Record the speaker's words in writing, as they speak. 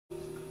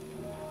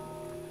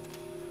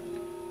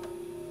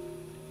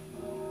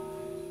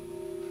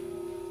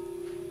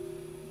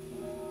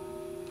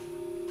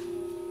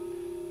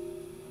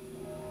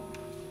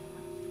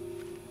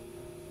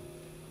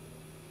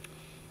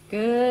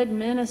Good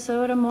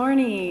Minnesota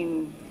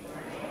morning.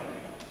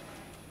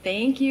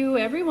 Thank you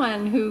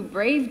everyone who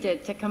braved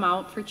it to come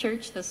out for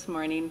church this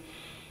morning.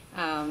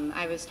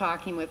 I was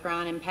talking with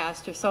Ron and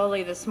Pastor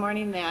Soley this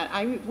morning that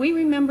we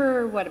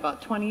remember,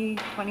 about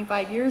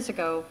 25 years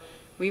ago,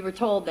 we were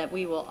told that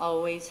we will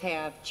always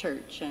have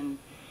church, and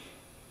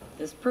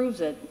this proves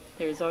it.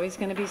 There's always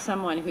going to be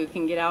someone who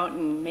can get out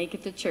and make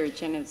it to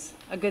church, and it's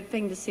a good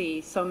thing to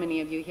see so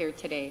many of you here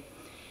today.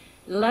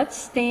 Let's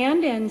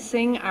stand and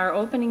sing our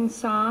opening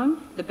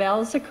song, The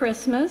Bells of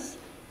Christmas,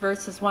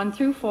 verses 1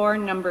 through 4,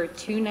 number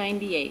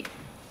 298.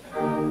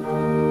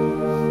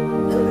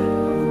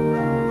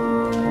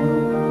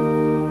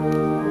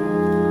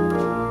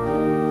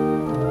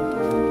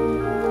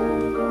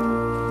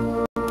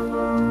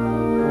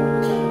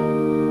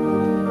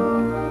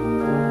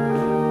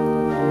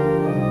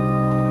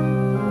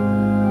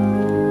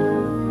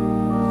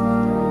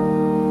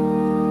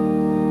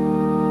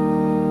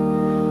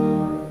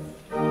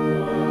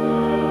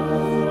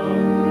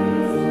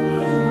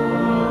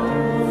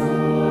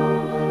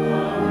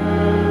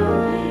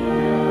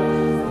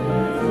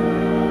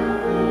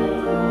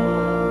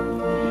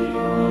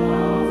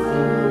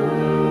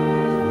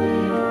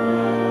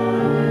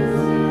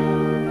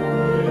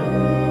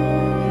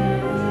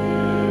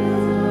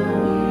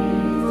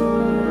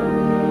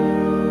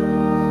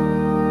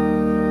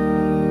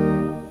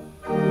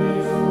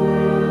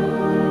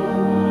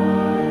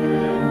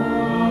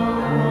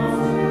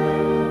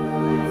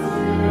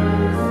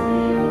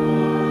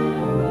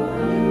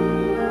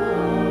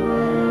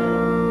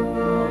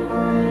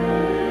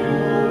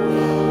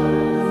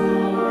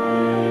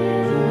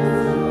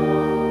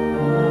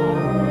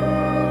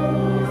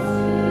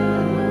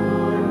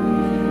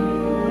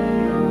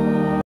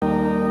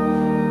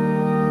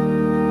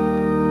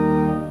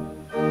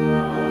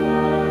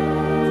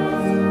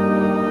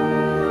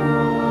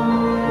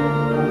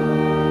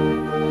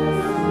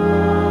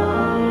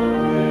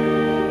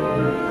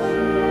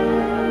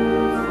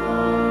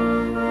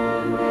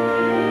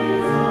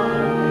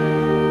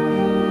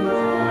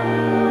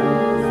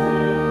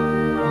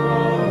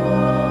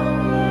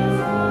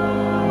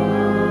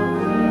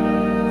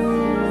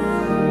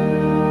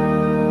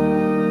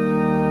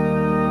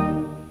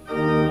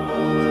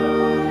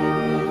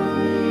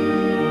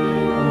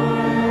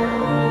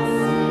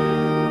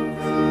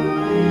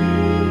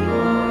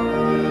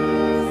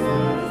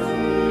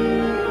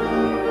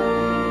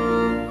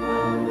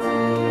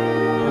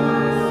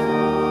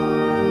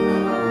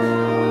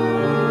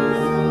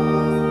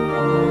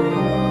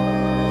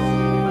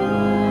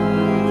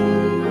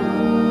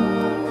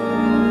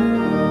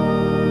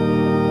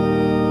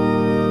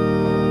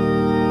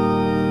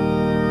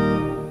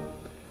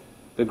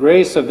 The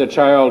grace of the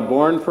child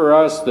born for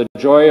us, the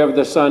joy of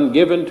the Son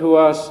given to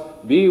us,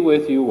 be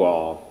with you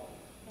all.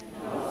 And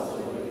also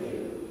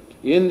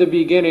with you. In the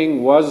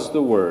beginning was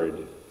the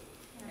Word.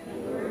 And the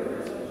Word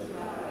was with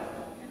God,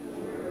 and the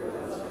Word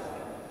was God.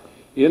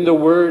 In the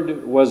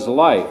Word was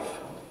life.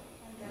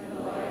 And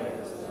the life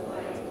was the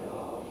light of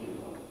all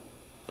people.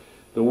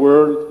 The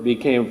Word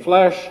became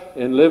flesh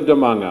and lived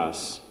among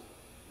us.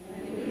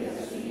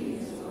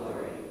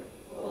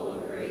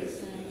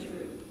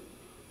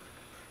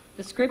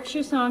 The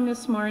scripture song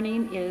this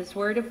morning is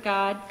Word of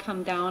God,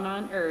 Come Down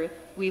on Earth.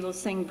 We will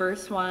sing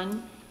verse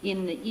 1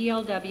 in the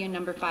ELW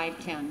number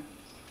 510.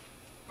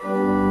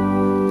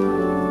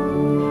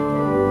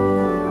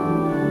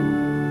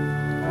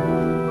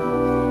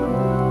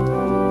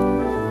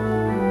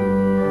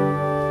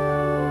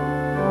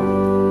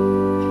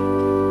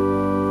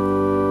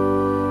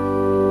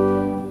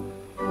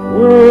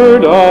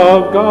 Word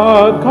of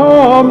God,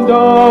 come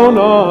down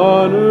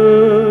on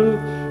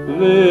earth,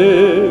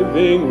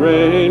 living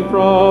rain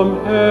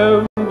from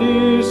heaven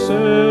descending,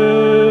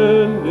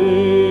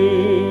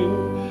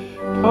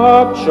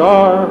 touch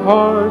our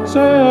hearts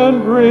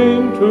and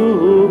bring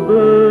to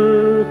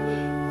birth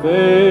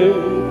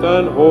faith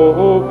and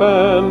hope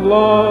and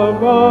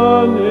love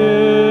unending.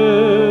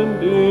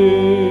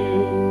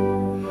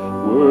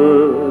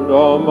 Word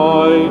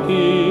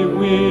Almighty,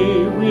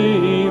 we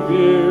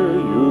revere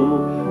you.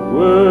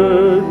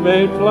 Word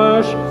made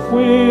flesh,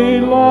 we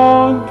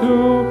long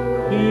to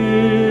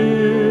hear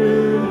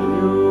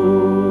you.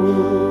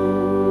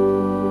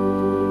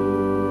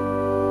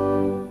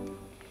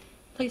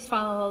 Please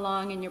follow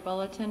along in your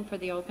bulletin for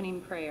the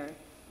opening prayer.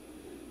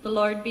 The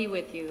Lord be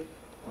with you.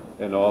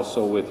 And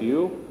also with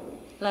you.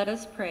 Let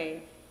us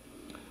pray.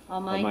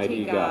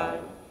 Almighty God,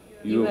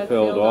 you have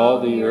filled all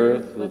the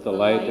earth with the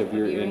light of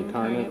your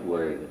incarnate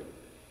Word.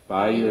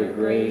 By your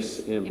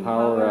grace,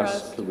 empower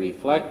us to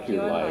reflect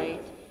your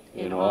light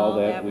in all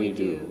that we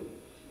do.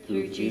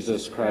 Through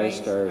Jesus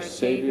Christ, our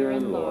Savior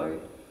and Lord,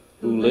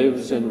 who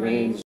lives and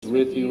reigns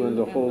with you in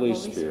the Holy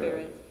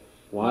Spirit,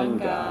 one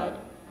God,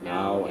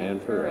 now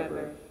and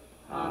forever.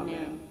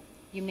 Amen.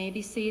 You may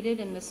be seated,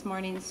 and this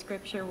morning's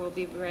scripture will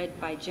be read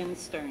by Jim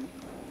Stern.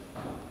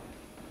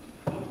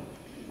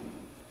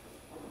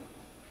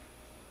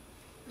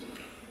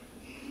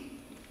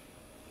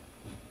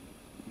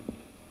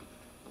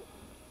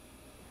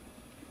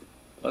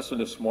 Lesson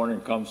this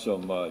morning comes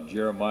from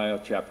Jeremiah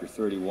chapter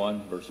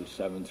 31, verses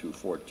 7 through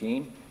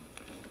 14.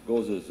 It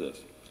goes as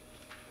this.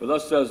 For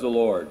thus says the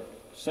Lord,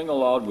 sing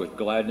aloud with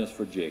gladness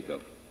for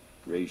Jacob.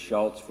 Raise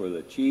shouts for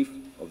the chief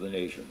of the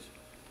nations.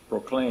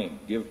 Proclaim,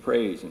 give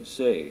praise, and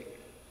say,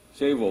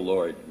 save, O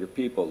Lord, your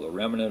people, the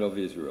remnant of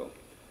Israel.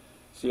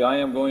 See, I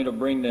am going to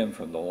bring them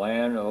from the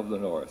land of the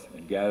north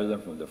and gather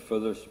them from the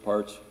furthest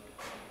parts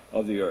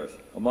of the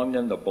earth. Among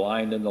them the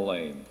blind and the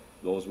lame,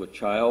 those with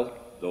child,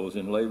 those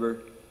in labor.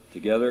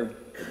 Together,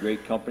 a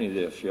great company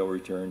they shall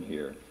return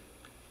here.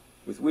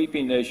 With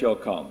weeping they shall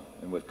come,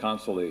 and with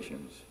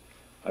consolations.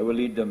 I will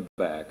lead them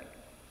back.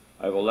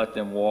 I will let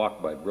them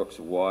walk by brooks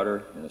of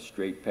water in a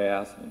straight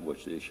path in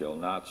which they shall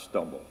not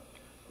stumble.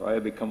 For I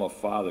have become a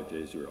father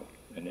to Israel,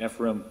 and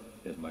Ephraim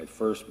is my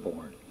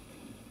firstborn.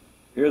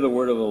 Hear the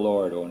word of the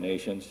Lord, O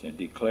nations, and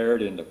declare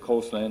it in the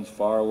coastlands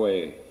far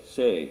away.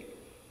 Say,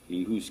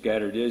 he who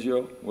scattered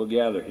Israel will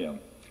gather him,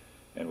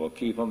 and will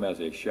keep him as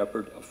a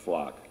shepherd of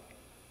flock.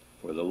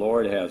 For the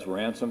Lord has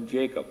ransomed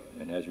Jacob,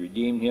 and has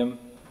redeemed him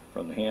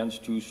from the hands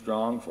too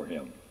strong for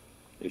him.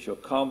 They shall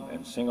come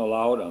and sing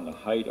aloud on the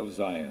height of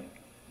Zion,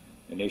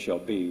 and they shall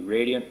be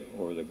radiant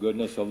over the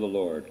goodness of the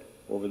Lord,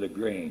 over the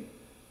grain,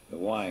 the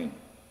wine,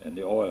 and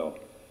the oil,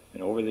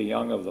 and over the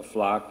young of the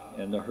flock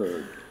and the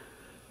herd.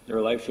 Their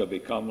life shall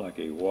become like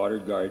a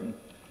watered garden,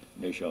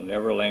 and they shall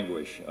never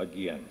languish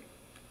again.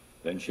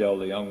 Then shall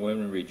the young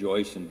women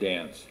rejoice and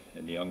dance,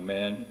 and the young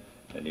men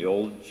and the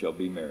old shall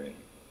be merry.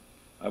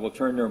 I will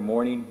turn their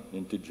mourning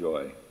into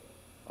joy.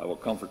 I will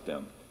comfort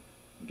them,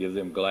 and give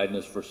them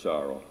gladness for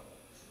sorrow.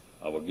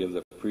 I will give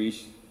the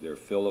priests their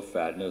fill of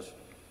fatness,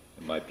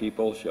 and my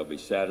people shall be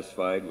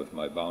satisfied with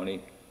my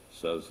bounty,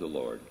 says the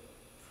Lord.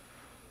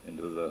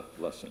 Into the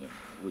lesson.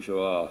 We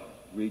shall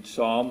read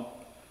Psalm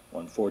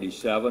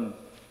 147.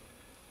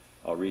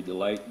 I'll read the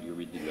light, you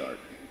read the dark.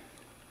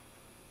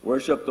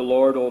 Worship the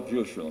Lord, O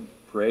Jerusalem.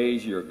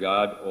 Praise your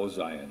God, O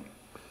Zion.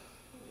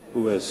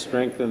 Who has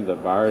strengthened the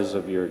bars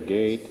of your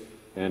gate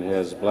and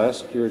has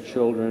blessed your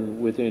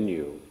children within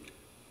you.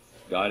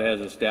 God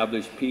has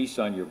established peace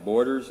on your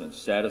borders and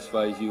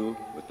satisfies you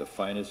with the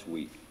finest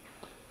wheat.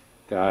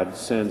 God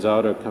sends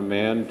out a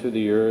command to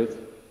the earth,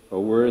 a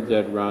word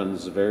that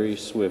runs very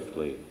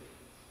swiftly.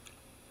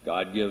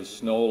 God gives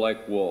snow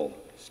like wool,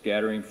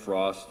 scattering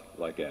frost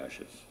like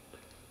ashes.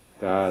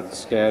 God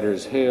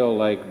scatters hail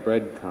like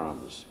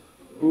breadcrumbs.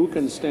 Who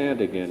can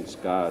stand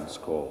against God's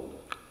cold?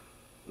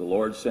 The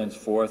Lord sends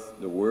forth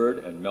the word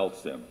and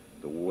melts them.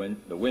 The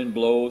wind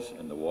blows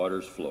and the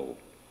waters flow.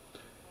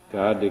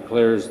 God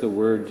declares the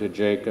word to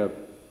Jacob,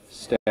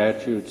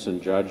 statutes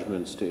and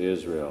judgments to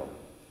Israel.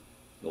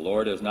 The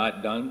Lord has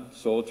not done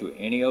so to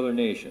any other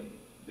nation.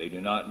 They do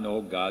not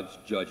know God's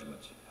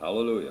judgments.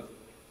 Hallelujah.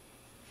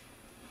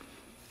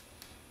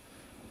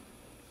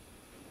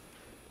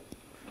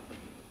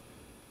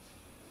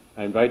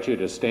 I invite you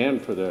to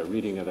stand for the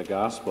reading of the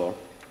gospel.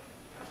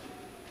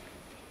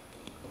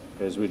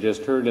 As we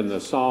just heard in the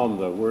psalm,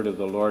 the word of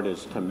the Lord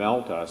is to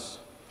melt us,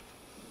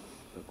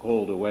 the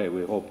cold away.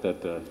 We hope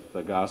that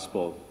the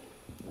gospel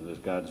and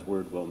that God's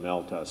word will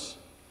melt us.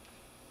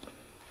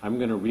 I'm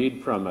going to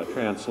read from a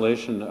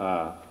translation,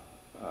 a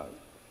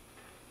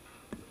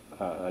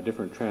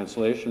different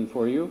translation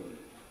for you.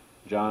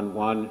 John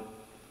 1,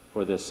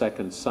 for the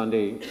second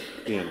Sunday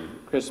in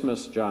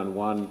Christmas, John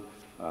 1,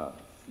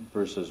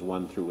 verses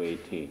 1 through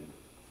 18.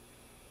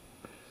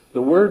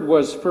 The Word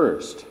was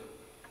first,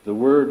 the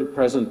Word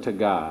present to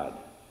God,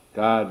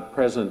 God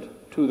present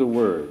to the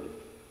Word.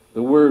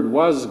 The Word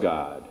was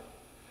God,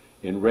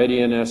 in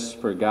readiness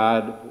for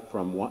God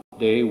from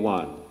day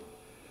one.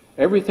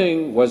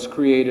 Everything was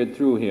created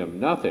through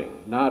him. Nothing,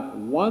 not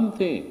one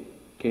thing,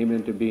 came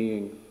into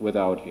being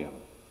without him.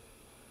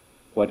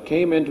 What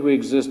came into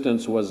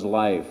existence was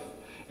life,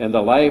 and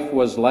the life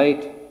was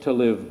light to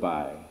live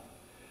by.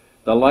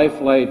 The life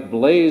light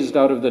blazed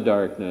out of the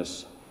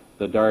darkness.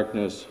 The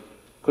darkness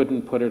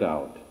couldn't put it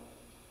out.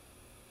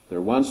 There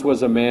once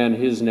was a man,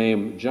 his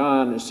name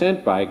John,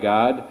 sent by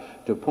God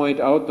to point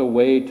out the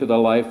way to the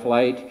life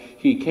light.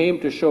 He came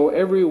to show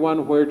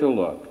everyone where to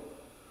look,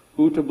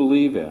 who to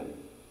believe in.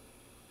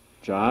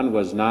 John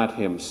was not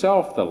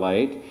himself the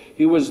light.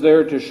 He was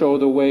there to show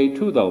the way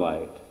to the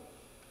light.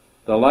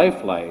 The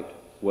life light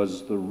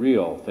was the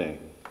real thing.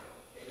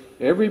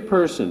 Every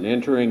person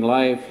entering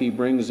life he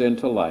brings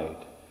into light.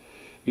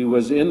 He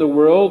was in the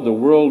world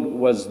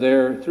was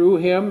there through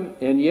him,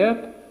 and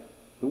yet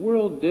the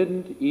world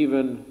didn't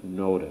even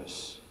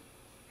notice.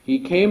 He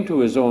came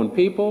to his own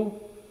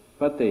people,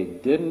 but they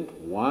didn't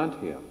want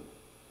him.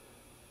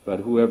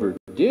 But whoever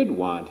did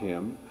want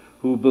him,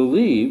 who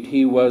believed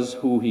he was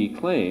who he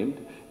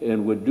claimed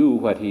and would do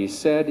what he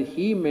said,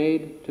 he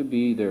made to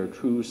be their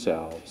true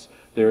selves,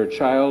 their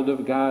child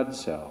of God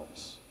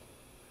selves.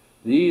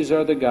 These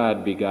are the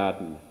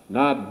God-begotten,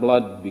 not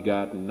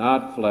blood-begotten,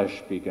 not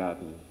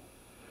flesh-begotten.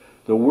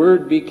 The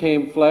Word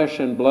became flesh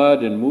and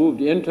blood and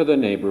moved into the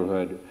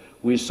neighborhood.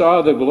 We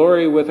saw the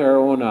glory with our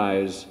own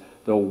eyes,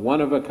 the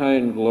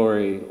one-of-a-kind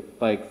glory,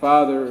 like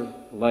Father,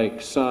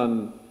 like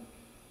Son,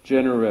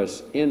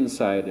 generous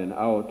inside and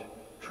out,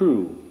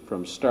 true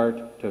from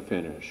start to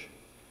finish.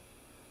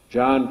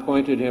 John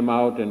pointed him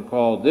out and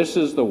called, "This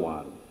is the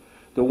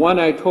one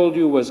I told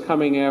you was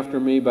coming after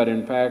me, but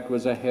in fact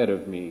was ahead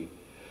of me.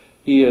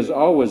 He has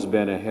always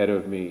been ahead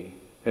of me,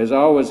 has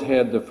always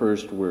had the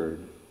first word."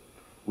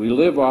 We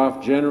live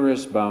off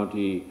generous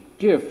bounty,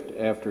 gift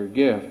after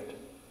gift.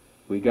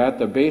 We got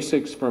the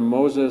basics from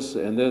Moses,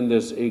 and then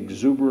this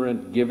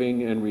exuberant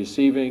giving and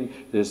receiving,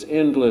 this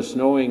endless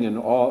knowing and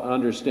all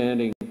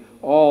understanding.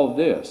 All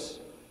this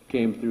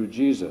came through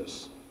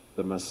Jesus,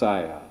 the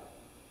Messiah.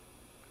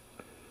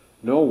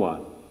 No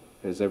one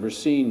has ever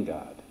seen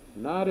God,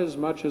 not as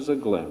much as a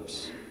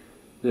glimpse.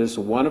 This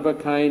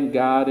one-of-a-kind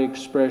God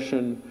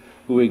expression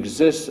who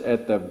exists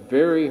at the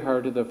very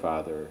heart of the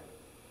Father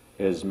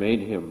has made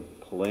him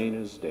plain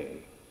as day.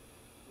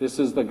 This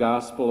is the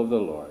gospel of the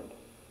Lord.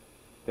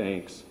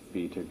 Thanks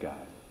be to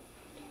God.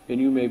 And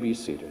you may be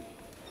seated.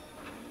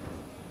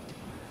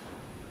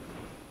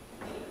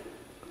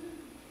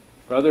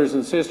 Brothers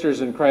and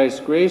sisters in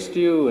Christ, grace to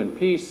you and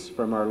peace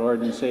from our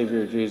Lord and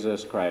Savior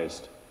Jesus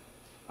Christ.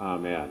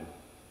 Amen.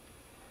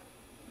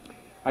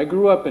 I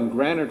grew up in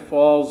Granite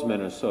Falls,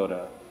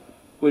 Minnesota,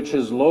 which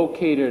is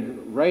located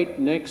right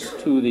next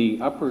to the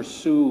Upper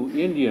Sioux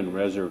Indian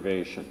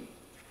Reservation.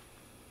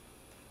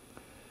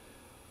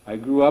 I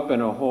grew up in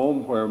a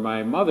home where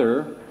my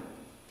mother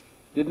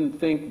didn't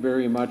think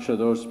very much of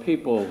those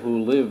people who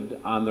lived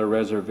on the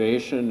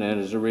reservation, and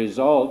as a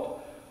result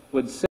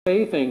would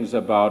say things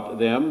about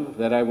them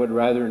that I would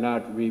rather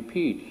not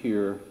repeat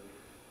here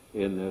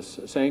in this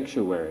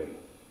sanctuary.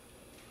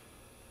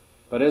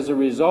 But as a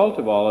result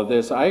of all of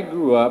this, I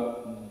grew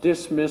up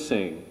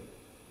dismissing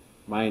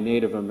my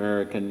Native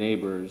American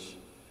neighbors.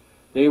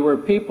 They were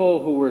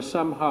people who were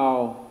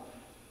somehow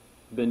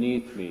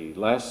beneath me,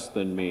 less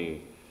than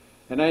me.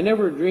 And I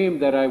never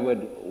dreamed that I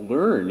would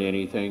learn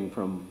anything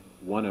from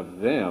one of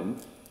them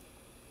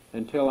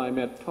until I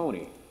met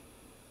Tony.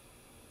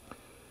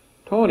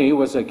 Tony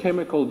was a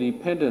chemical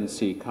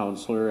dependency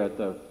counselor at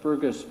the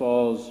Fergus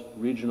Falls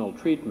Regional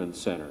Treatment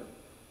Center.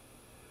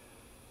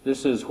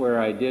 This is where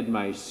I did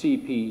my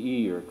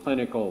CPE, or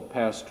clinical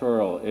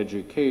pastoral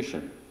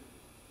education.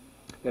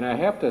 And I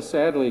have to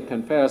sadly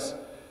confess,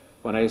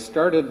 when I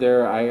started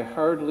there, I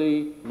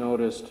hardly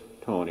noticed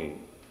Tony.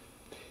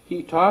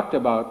 He talked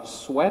about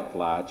sweat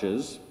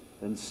lodges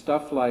and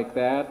stuff like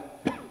that,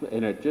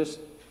 and it just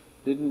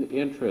didn't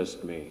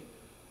interest me.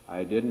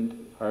 I didn't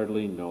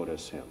hardly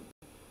notice him.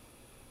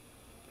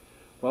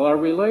 Well, our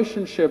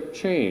relationship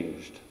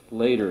changed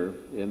later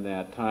in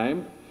that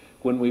time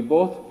when we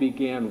both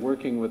began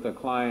working with a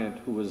client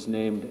who was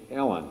named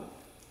Ellen.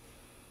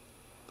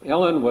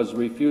 Ellen was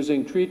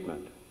refusing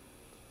treatment.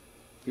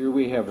 Here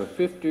we have a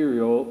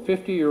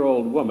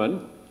 50-year-old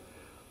woman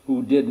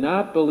who did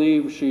not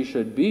believe she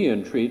should be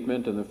in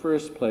treatment in the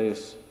first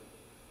place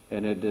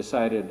and had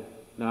decided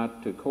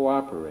not to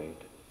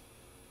cooperate.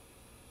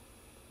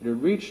 It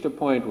had reached a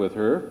point with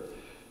her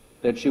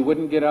that she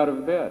wouldn't get out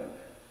of bed.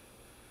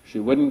 She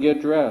wouldn't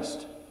get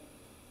dressed,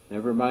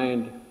 never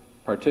mind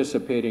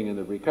participating in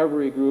the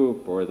recovery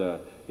group or the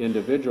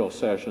individual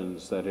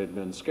sessions that had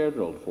been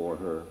scheduled for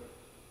her.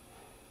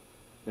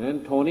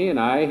 And Tony and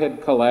I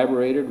had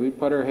collaborated. We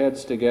put our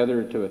heads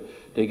together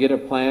to get a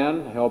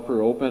plan, help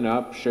her open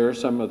up, share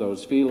some of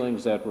those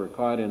feelings that were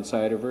caught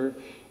inside of her.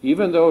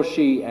 Even though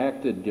she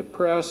acted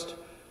depressed,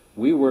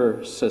 we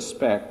were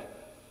suspect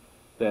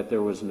that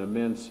there was an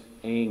immense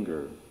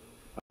anger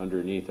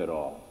underneath it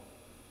all.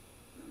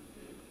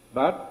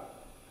 But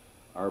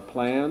our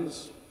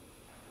plans,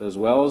 as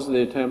well as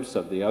the attempts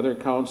of the other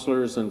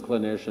counselors and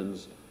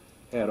clinicians,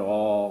 had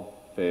all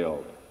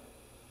failed.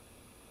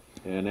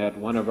 And at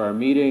one of our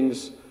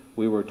meetings,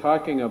 we were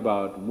talking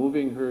about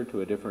moving her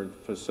to a different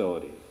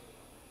facility,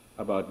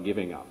 about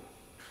giving up.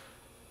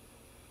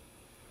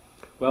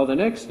 Well, the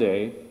next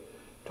day,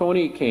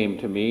 Tony came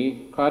to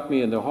me, caught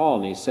me in the hall,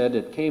 and he said,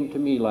 "It came to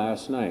me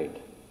last night.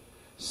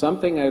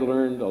 Something I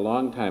learned a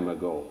long time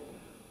ago.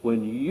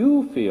 When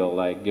you feel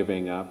like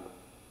giving up,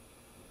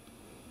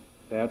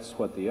 that's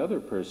what the other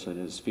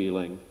person is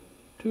feeling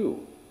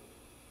too."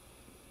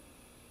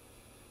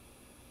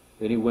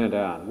 Then he went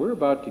on, "We're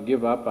about to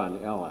give up on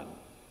Ellen.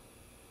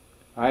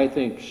 I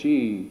think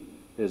she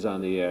is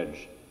on the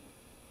edge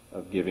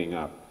of giving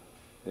up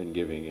and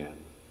giving in."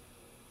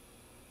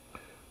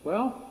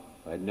 Well,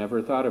 I'd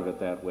never thought of it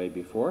that way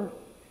before.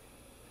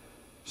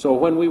 So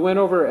when we went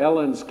over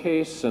Ellen's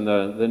case in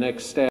the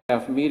next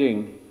staff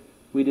meeting,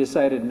 we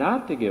decided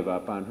not to give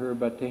up on her,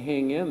 but to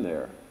hang in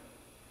there.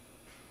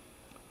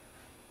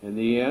 In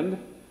the end,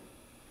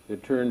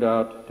 it turned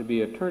out to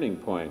be a turning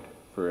point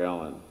for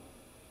Ellen.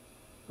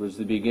 It was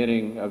the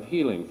beginning of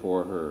healing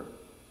for her.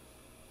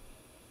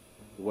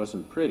 It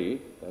wasn't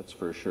pretty, that's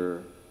for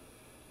sure.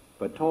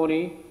 But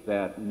Tony,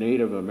 that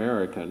Native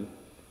American,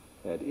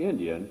 that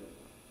Indian,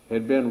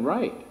 had been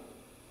right.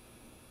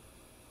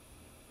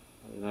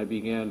 And I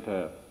began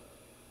to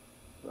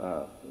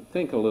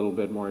think a little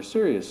bit more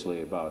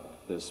seriously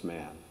about this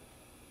man.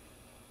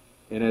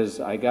 And as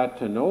I got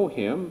to know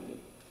him,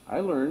 I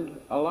learned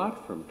a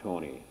lot from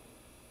Tony.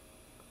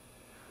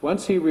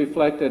 Once he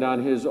reflected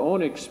on his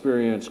own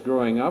experience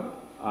growing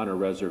up on a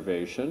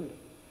reservation,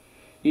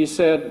 he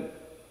said,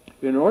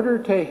 in order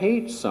to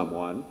hate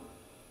someone,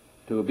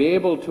 to be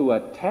able to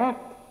attack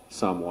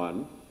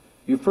someone,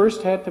 you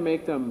first had to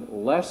make them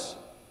less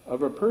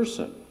of a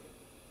person.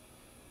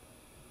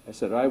 I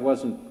said I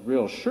wasn't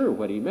real sure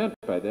what he meant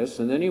by this,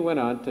 and then he went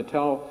on to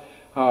tell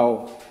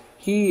how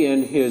he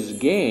and his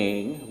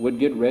gang would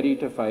get ready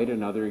to fight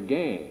another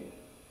gang.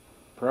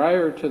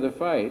 Prior to the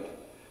fight,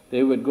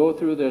 they would go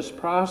through this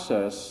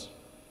process,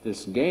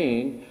 this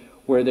gang,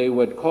 where they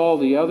would call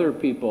the other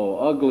people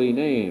ugly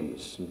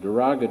names,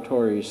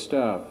 derogatory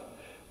stuff.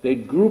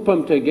 They'd group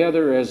them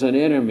together as an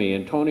enemy,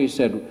 and Tony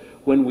said,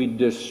 when we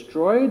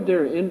destroyed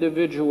their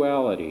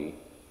individuality,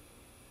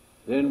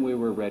 then we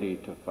were ready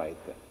to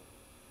fight them.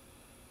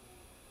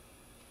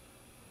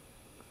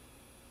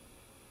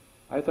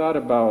 I thought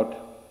about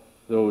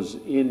those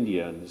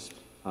Indians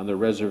on the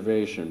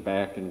reservation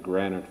back in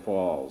Granite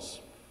Falls.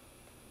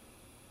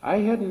 I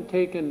hadn't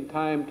taken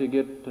time to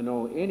get to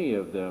know any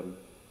of them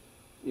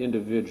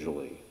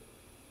individually.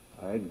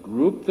 I'd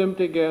grouped them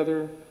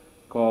together,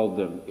 called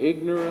them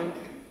ignorant,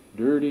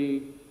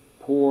 dirty,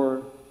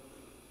 poor.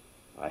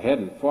 I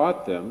hadn't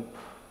fought them,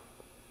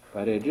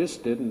 but I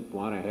just didn't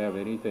want to have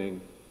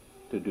anything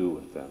to do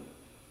with them.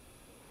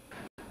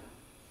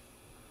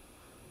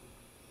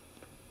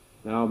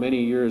 Now,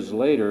 many years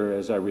later,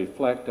 as I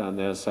reflect on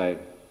this, I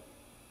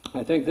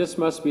think this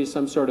must be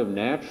some sort of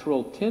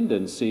natural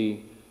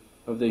tendency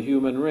of the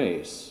human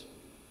race.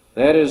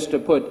 That is to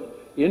put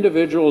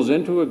individuals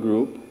into a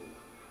group,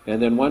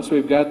 and then once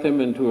we've got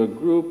them into a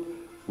group,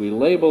 we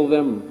label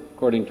them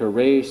according to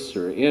race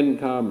or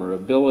income or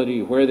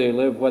ability, where they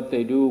live, what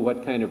they do,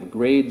 what kind of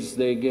grades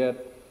they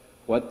get,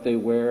 what they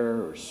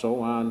wear, or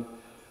so on.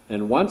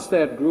 And once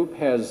that group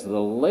has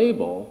the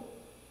label,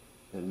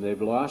 and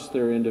they've lost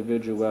their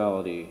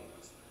individuality,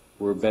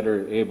 we're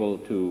better able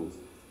to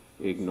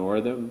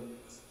ignore them,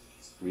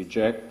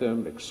 reject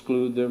them,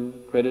 exclude them,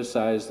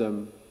 criticize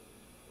them,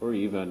 or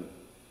even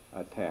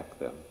attack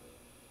them.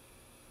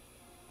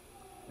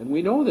 And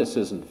we know this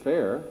isn't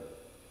fair.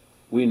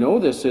 We know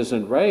this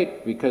isn't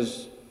right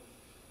because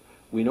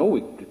we know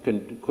we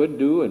could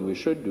do and we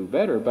should do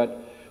better, but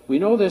we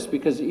know this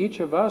because each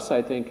of us,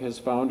 I think, has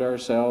found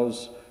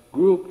ourselves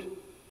grouped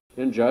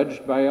and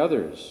judged by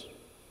others.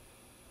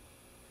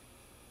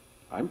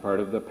 I'm part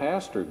of the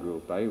pastor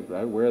group. I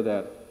wear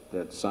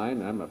that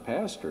sign, I'm a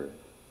pastor.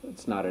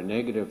 It's not a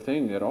negative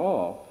thing at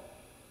all.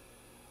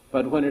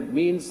 But when it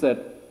means that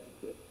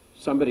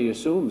somebody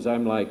assumes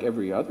I'm like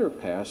every other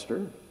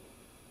pastor,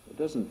 it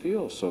doesn't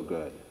feel so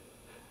good.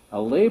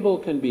 A label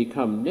can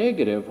become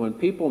negative when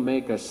people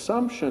make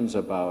assumptions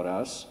about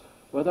us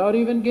without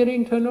even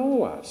getting to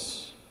know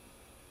us.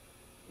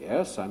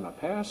 Yes, I'm a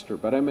pastor,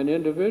 but I'm an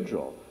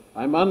individual.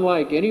 I'm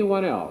unlike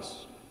anyone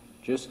else,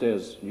 just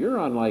as you're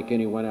unlike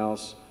anyone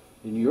else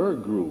in your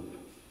group.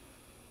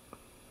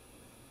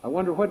 I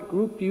wonder, what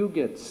group do you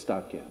get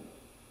stuck in?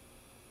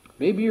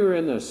 Maybe you're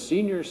in the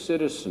senior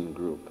citizen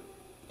group,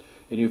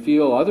 and you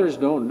feel others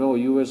don't know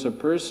you as a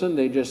person,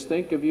 they just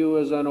think of you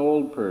as an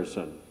old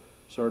person,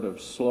 sort of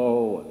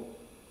slow and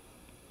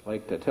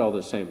like to tell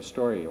the same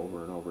story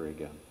over and over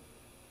again.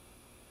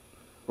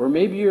 Or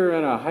maybe you're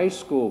in a high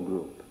school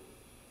group,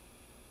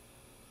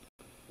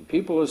 and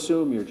people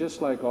assume you're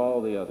just like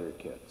all the other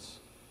kids,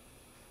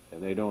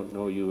 and they don't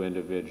know you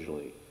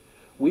individually.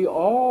 We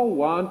all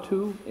want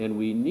to, and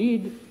we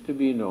need to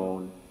be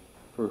known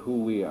for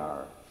who we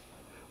are.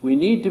 We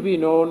need to be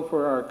known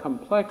for our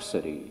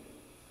complexity.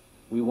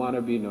 We want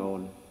to be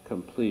known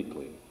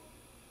completely.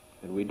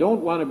 And we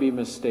don't want to be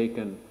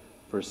mistaken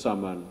for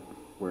someone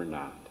we're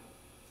not.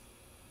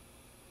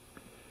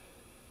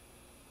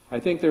 I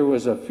think there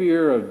was a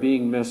fear of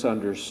being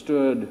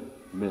misunderstood,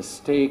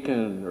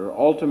 mistaken, or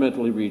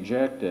ultimately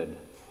rejected.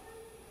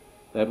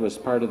 That was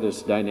part of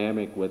this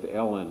dynamic with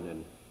Ellen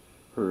and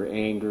her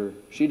anger.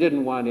 She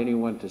didn't want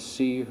anyone to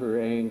see her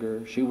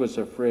anger. She was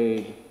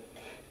afraid.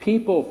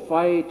 People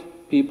fight,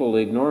 people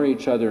ignore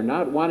each other,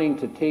 not wanting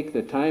to take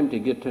the time to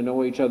get to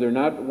know each other,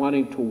 not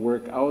wanting to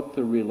work out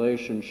the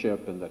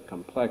relationship and the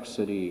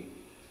complexity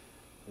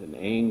and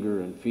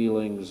anger and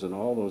feelings and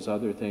all those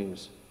other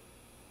things.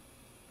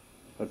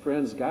 But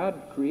friends, God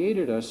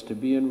created us to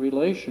be in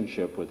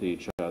relationship with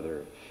each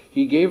other.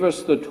 He gave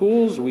us the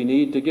tools we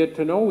need to get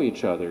to know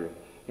each other.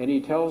 And He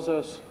tells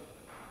us,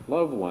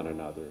 love one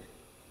another.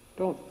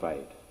 Don't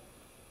fight.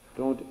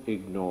 Don't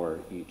ignore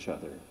each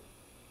other.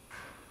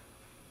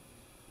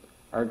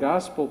 Our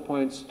gospel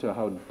points to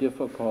how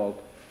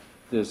difficult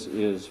this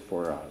is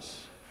for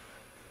us.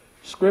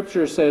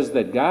 Scripture says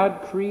that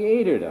God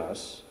created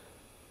us,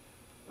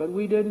 but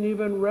we didn't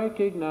even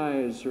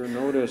recognize or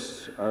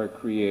notice our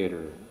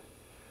Creator.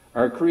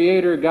 Our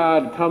Creator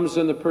God comes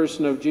in the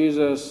person of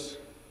Jesus.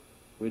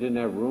 We didn't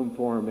have room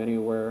for Him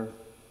anywhere.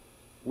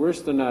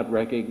 Worse than not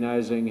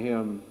recognizing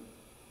Him,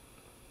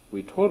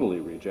 we totally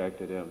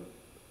rejected Him,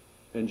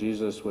 and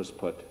Jesus was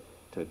put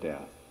to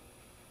death.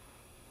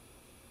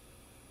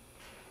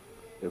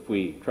 If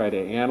we try to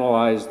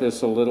analyze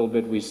this a little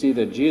bit, we see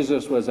that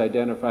Jesus was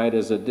identified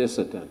as a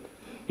dissident.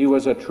 He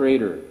was a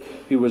traitor.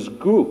 He was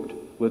grouped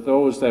with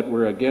those that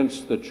were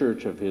against the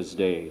church of his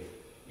day.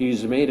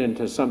 He's made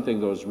into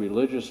something those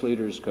religious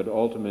leaders could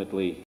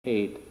ultimately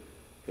hate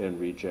and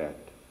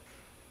reject.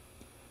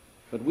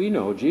 But we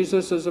know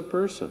Jesus is a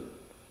person,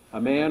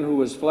 a man who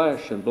was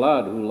flesh and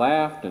blood, who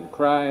laughed and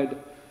cried,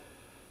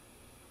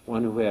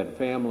 one who had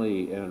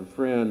family and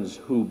friends,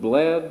 who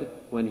bled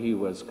when he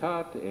was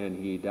cut, and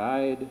he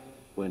died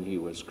when he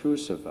was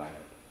crucified.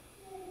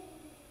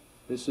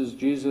 This is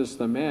Jesus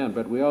the man,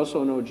 but we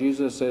also know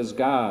Jesus as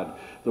God,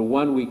 the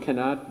one we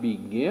cannot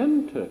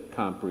begin to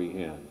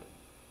comprehend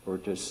or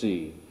to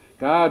see.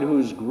 God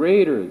who's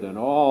greater than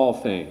all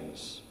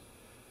things,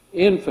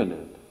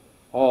 infinite,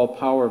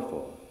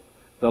 all-powerful,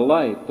 the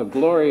light, the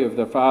glory of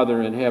the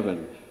Father in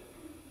heaven.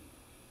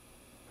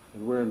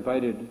 And we're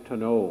invited to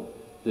know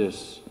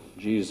this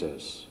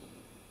Jesus,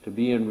 to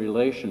be in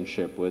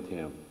relationship with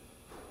him.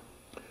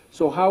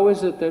 So how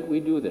is it that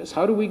we do this?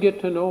 How do we get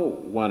to know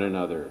one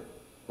another?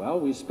 Well,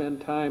 we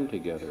spend time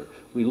together.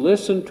 We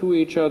listen to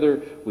each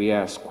other. We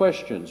ask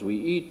questions. We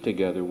eat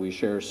together. We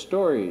share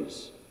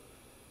stories.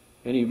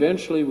 And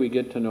eventually we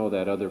get to know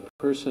that other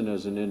person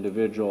as an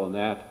individual, and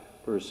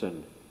that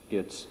person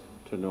gets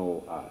to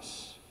know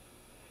us.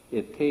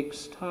 It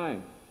takes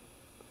time.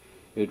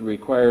 It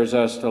requires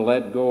us to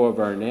let go of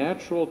our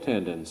natural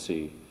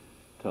tendency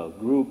to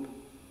group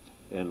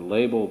and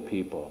label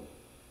people.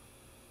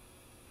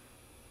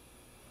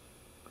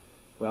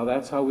 Well,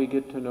 that's how we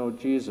get to know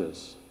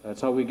Jesus.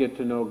 That's how we get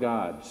to know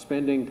God,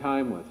 spending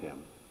time with him,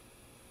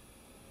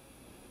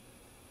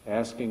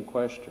 asking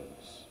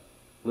questions,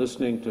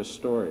 listening to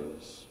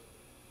stories,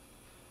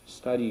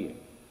 studying,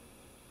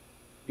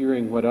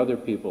 hearing what other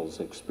people's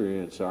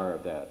experience are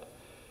of that.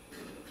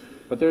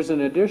 But there's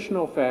an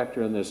additional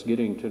factor in this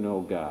getting to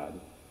know God.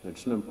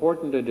 It's an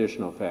important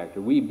additional factor.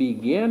 We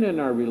begin in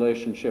our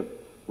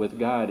relationship with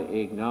God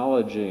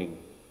acknowledging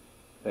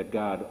that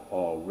God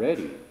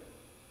already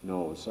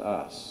knows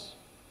us.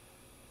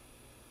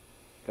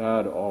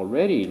 God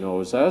already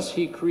knows us.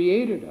 He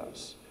created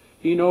us.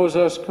 He knows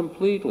us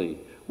completely.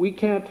 We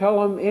can't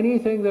tell him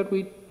anything that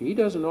he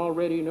doesn't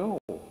already know.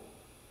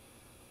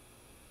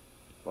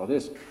 Well,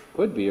 this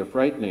could be a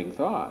frightening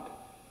thought.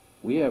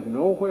 We have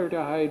nowhere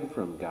to hide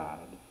from God.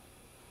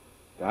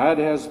 God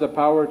has the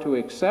power to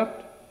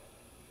accept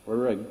or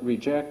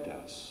reject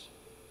us.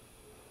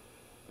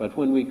 But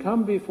when we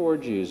come before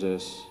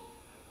Jesus,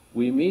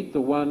 we meet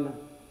the one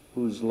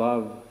whose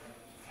love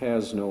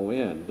has no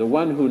end, the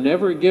one who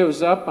never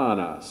gives up on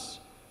us,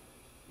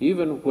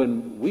 even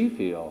when we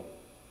feel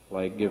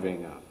like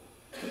giving up,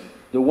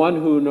 the one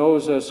who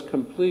knows us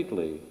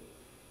completely,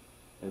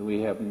 and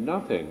we have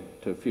nothing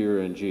to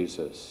fear in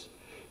Jesus.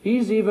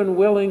 He's even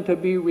willing to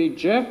be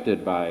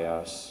rejected by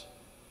us,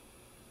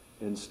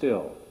 and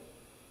still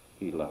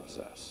he loves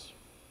us.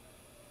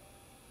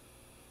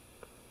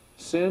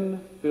 Sin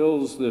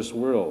fills this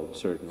world,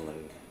 certainly,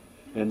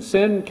 and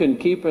sin can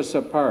keep us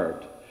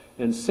apart,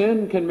 and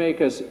sin can make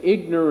us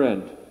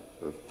ignorant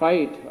or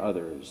fight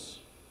others.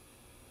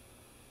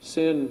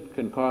 Sin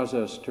can cause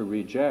us to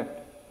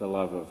reject the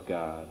love of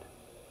God,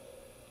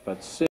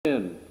 but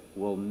sin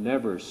will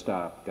never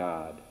stop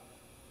God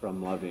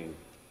from loving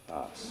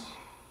us,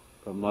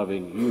 from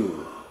loving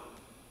you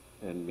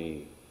and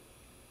me.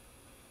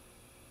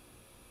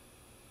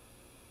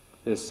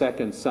 This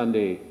second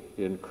Sunday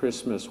in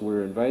Christmas,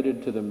 we're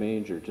invited to the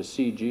manger to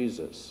see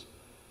Jesus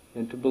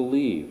and to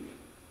believe.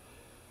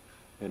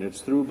 And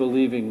it's through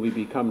believing we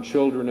become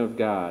children of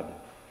God,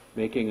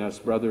 making us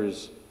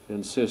brothers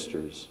and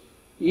sisters.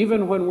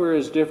 Even when we're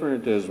as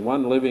different as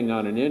one living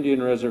on an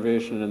Indian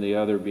reservation and the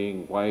other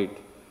being white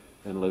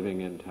and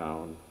living in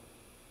town,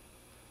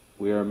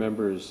 we are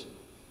members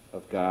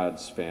of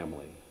God's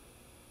family.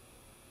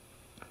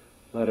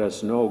 Let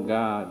us know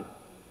God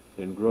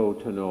and grow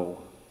to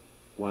know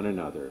one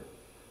another.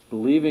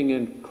 Believing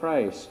in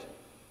Christ,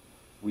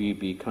 we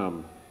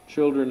become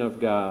children of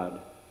God,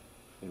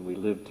 and we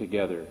live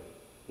together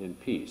in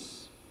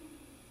peace.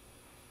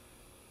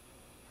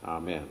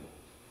 Amen.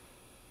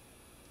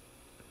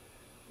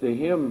 The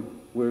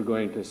hymn we're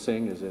going to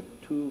sing is at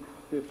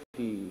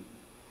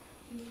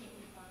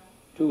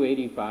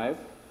 285,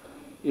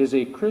 is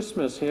a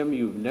Christmas hymn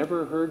you've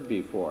never heard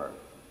before.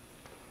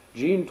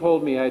 Jean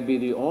told me I'd be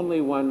the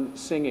only one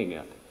singing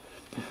it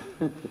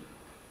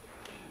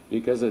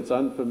because it's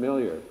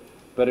unfamiliar.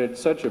 But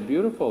it's such a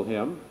beautiful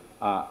hymn.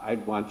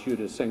 I'd want you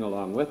to sing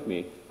along with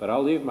me, but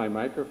I'll leave my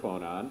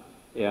microphone on,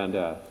 and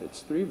it's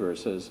 3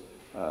 verses.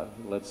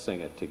 Let's sing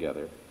it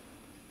together.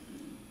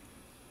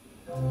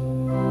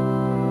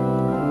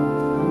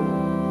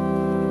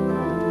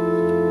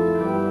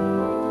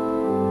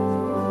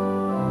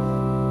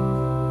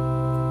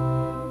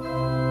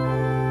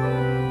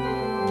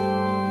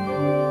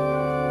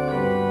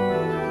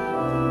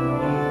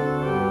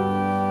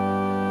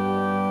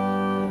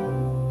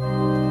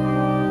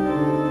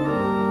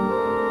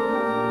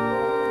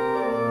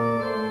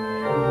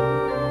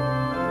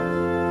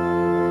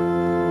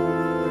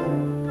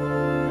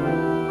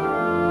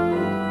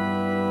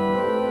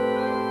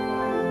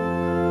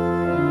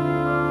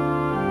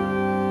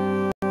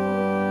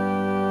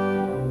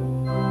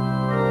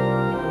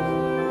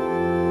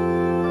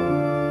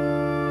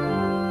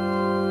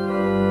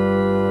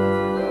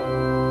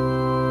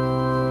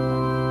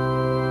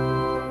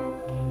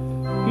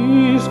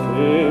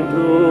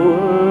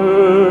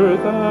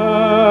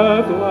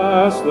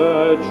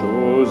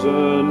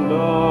 frozen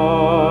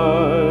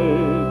night.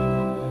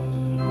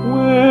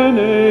 When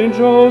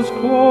angels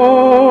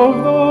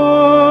clothe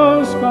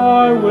the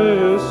sky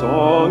with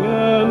song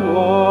and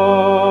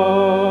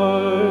light,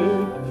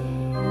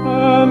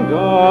 and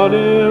God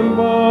embodied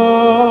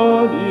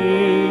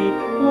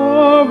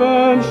love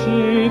and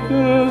sheathed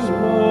his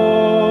might,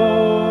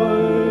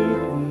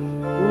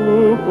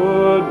 who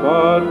could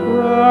but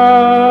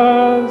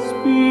grasp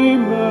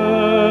Emmanuel,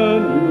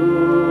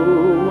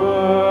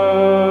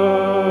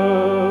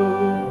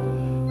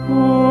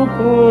 who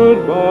could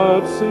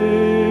but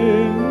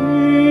sing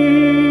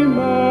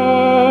Emmanuel,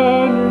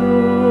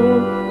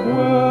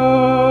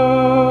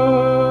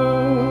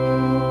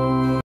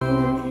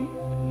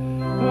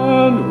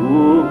 and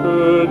who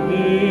could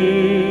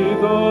be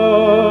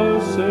the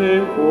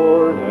same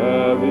for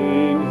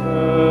having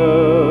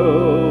held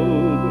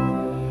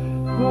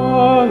the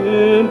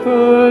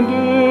infant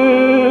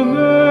in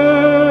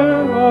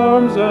their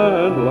arms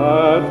and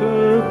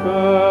latter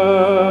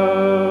felt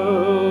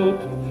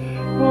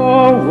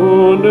the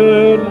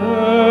wounded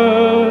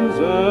hands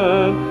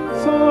and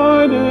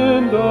sighed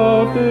in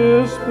doubt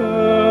dispelled,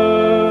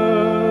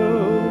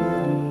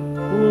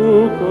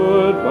 who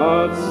could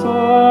but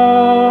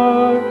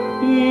sigh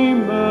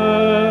Emmanuel,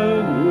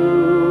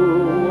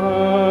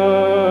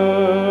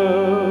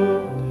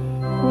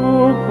 who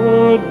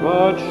could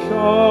but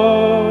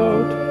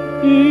shout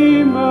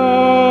Emmanuel.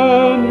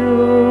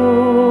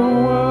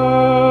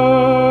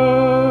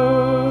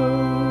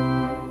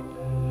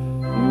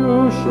 You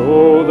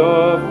show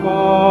the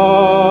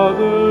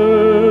Father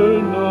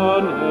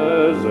none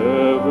has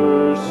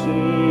ever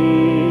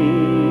seen.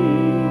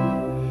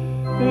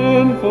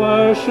 In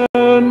flesh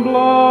and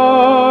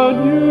blood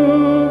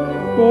you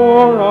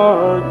bore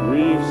our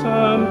griefs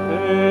and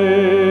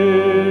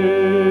pains.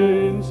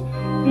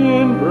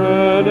 In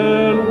bread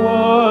and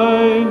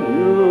wine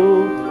you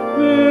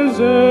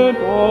visit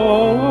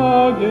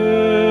all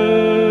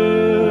again.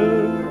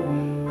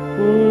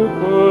 Who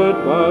could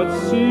but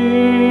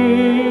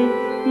see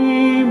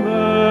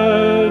Emmanuel?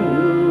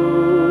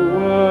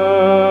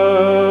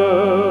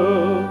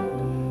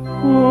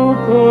 Who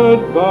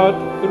could but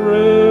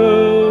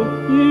thrill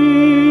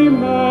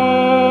Emmanuel?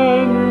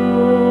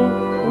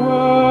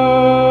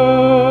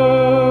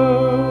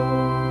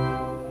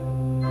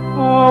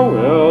 How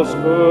else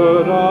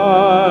could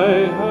I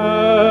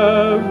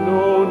have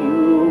known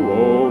you,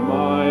 O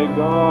my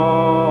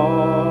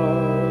God?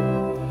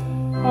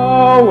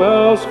 How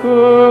else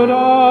could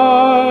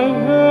I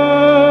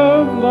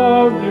have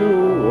loved you,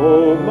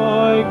 O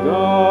my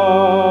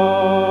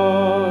God?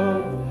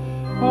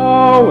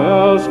 How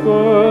else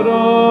could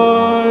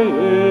I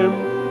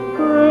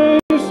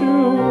embrace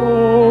you,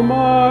 O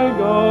my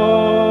God?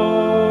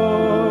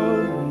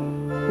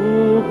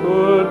 Who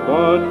could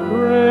but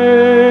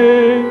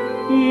bring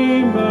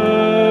Emmanuel?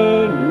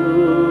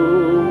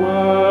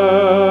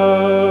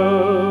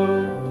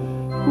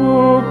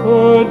 Who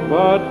could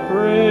but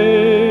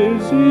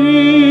praise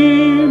Emmanuel?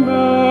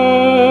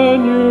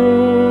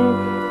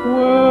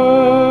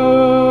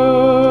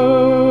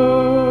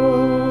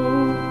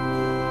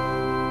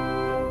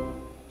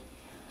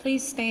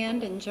 Please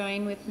stand and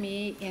join with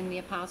me in the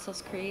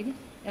Apostles' Creed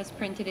as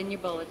printed in your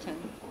bulletin.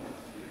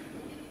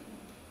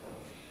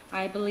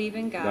 I believe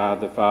in God, God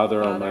the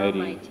Father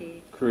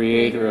Almighty,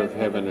 creator of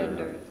heaven and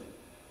earth.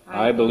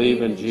 I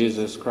believe in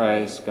Jesus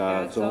Christ,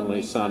 God's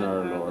only Son,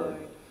 our Lord,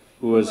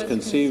 who was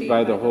conceived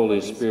by the Holy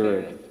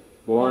Spirit,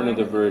 born of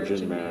the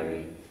Virgin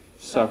Mary,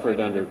 suffered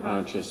under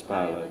Pontius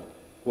Pilate,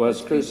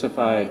 was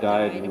crucified,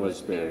 died, and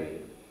was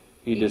buried.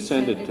 He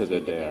descended to the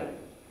dead.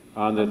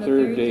 On the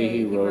third day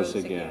he rose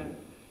again.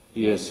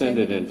 He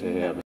ascended into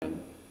heaven.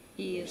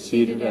 He is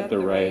Seated at the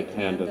right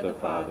hand of the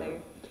Father.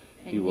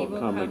 He will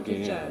come again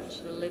to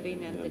judge the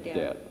living and the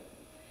dead.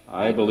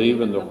 I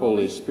believe in the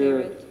Holy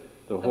Spirit,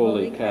 the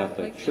Holy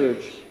Catholic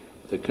Church,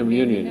 the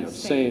communion of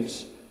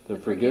saints, the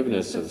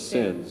forgiveness of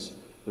sins,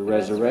 the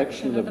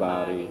resurrection of the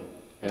body,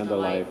 and the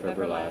life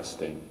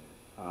everlasting.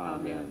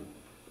 Amen.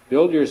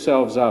 Build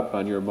yourselves up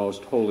on your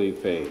most holy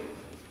faith.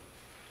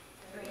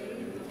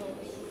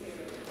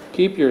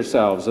 Keep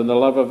yourselves in the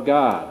love of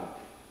God.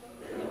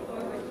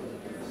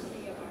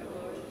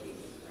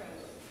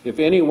 If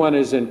anyone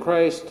is in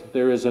Christ,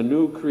 there is a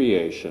new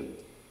creation.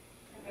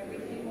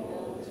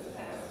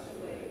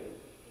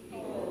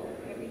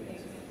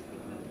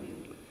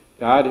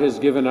 God has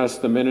given us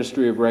the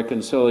ministry of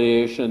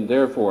reconciliation.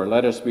 Therefore,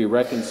 let us be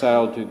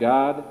reconciled to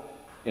God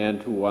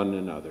and to one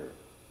another.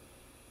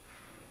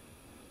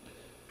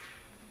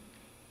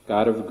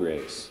 God of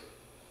grace,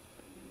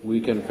 we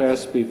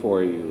confess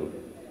before you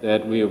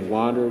that we have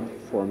wandered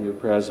from your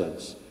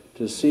presence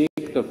to seek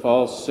the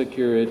false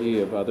security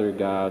of other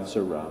gods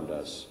around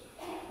us.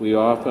 We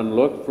often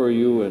look for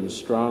you in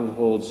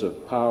strongholds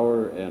of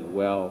power and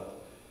wealth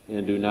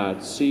and do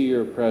not see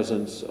your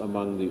presence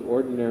among the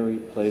ordinary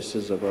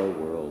places of our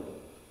world.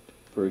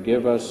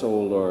 Forgive us, O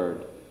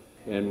Lord,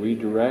 and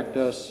redirect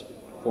us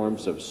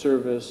forms of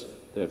service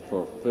that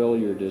fulfill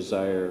your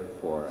desire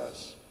for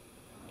us.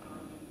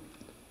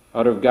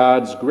 Out of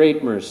God's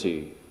great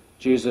mercy,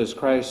 Jesus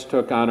Christ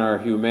took on our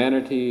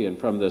humanity, and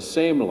from the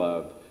same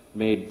love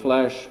made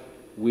flesh,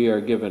 we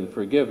are given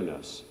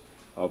forgiveness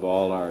of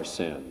all our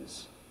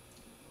sins.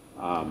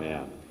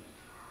 Amen.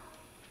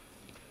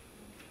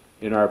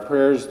 In our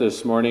prayers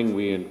this morning,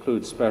 we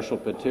include special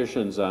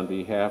petitions on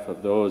behalf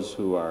of those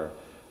who are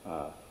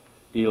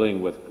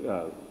dealing with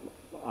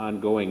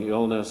ongoing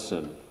illness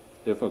and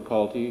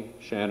difficulty: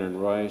 Shannon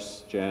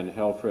Royce, Jan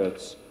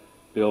Helfritz,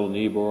 Bill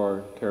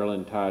Niebuhr,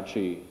 Carolyn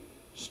Tachi,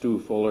 Stu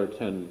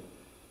Fullerton,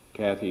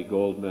 Kathy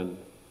Goldman.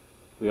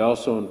 We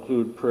also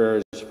include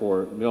prayers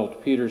for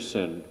Milt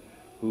Peterson,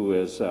 who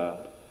has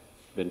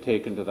been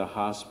taken to the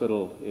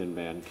hospital in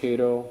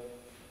Mankato,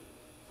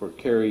 for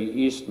Carrie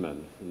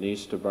Eastman,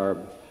 niece to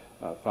Barb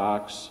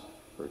Fox,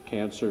 for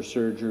cancer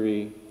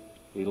surgery,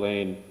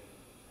 Elaine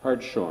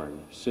Hartshorn,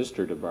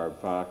 sister to Barb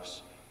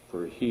Fox,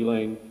 for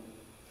healing,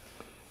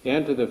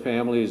 and to the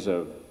families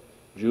of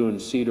June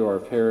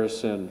Seedorf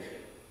Harrison,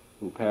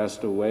 who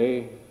passed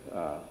away.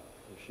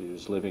 She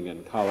was living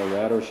in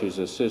Colorado. She's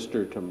a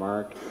sister to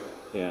Mark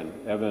and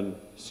Evan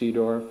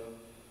Seedorf,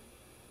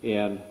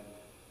 and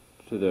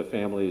to the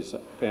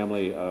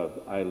family of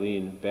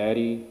Eileen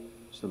Batty,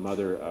 who's the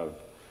mother of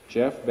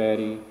Jeff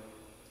Batty.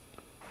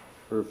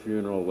 Her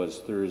funeral was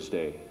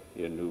Thursday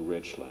in New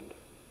Richland.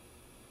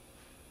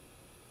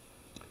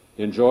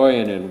 In joy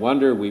and in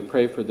wonder, we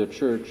pray for the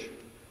church,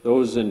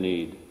 those in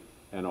need,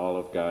 and all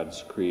of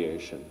God's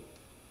creation.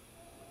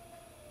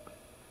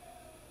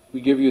 We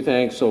give you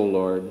thanks, O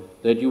Lord,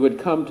 that you would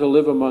come to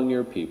live among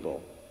your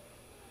people.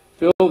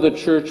 Fill the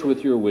church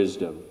with your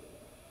wisdom.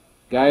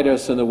 Guide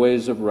us in the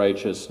ways of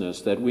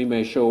righteousness, that we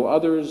may show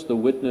others the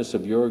witness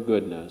of your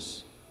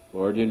goodness.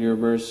 Lord, in your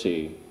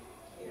mercy,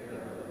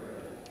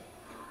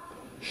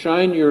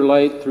 shine your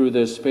light through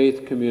this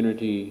faith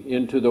community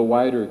into the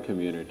wider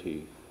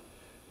community.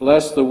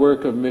 Bless the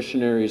work of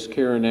missionaries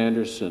Karen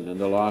Anderson and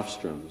the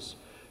Lofstroms.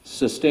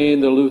 Sustain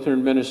the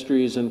Lutheran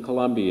ministries in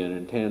Colombia and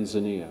in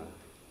Tanzania.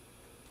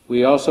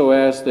 We also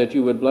ask that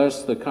you would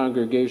bless the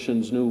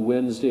congregation's new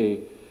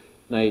Wednesday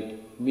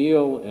night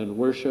meal and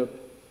worship.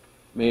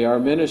 May our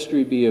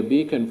ministry be a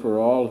beacon for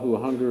all who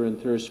hunger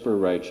and thirst for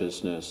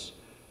righteousness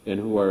and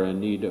who are in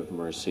need of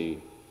mercy.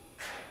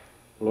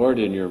 Lord,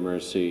 in your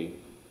mercy.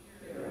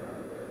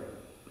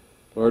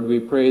 Lord, we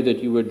pray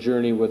that you would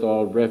journey with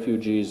all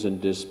refugees and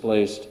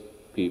displaced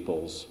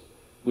peoples.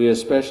 We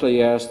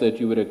especially ask that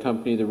you would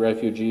accompany the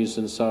refugees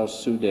in South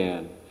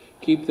Sudan.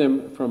 Keep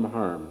them from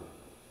harm.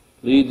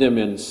 Lead them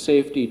in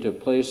safety to a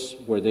place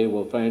where they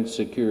will find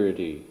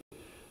security,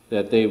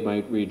 that they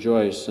might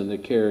rejoice in the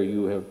care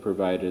you have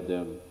provided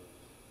them.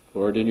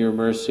 Lord, in your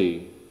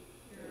mercy.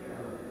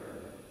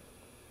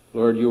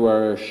 Lord, you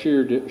are a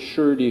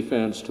sure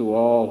defense to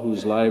all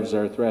whose lives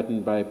are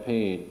threatened by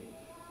pain,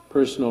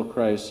 personal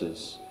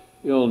crisis,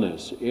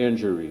 illness,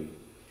 injury,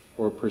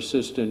 or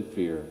persistent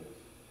fear.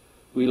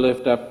 We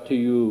lift up to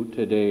you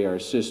today our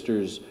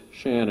sisters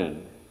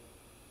Shannon,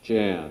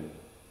 Jan,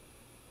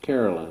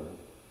 Carolyn,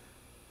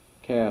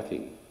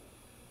 Kathy,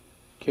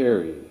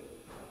 Carrie,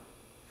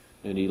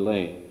 and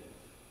Elaine,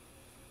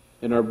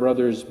 and our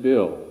brothers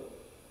Bill,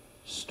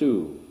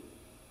 Stu,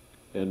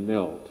 and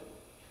Milt,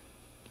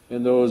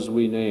 and those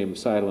we name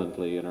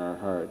silently in our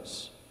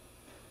hearts.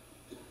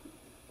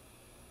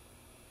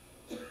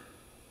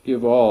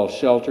 Give all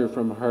shelter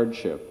from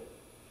hardship,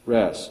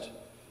 rest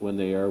when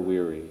they are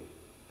weary.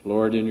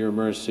 Lord, in your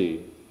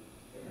mercy.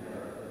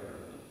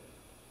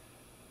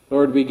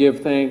 Lord, we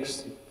give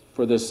thanks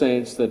for the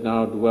saints that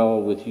now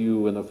dwell with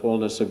you in the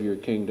fullness of your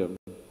kingdom.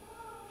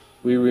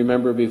 We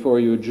remember before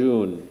you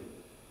June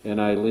and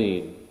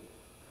Eileen.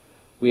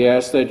 We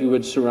ask that you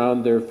would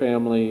surround their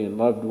family and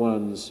loved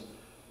ones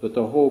with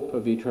the hope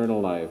of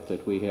eternal life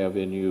that we have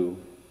in you.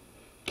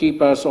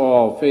 Keep us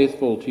all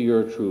faithful to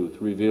your truth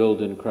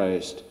revealed in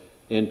Christ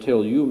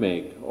until you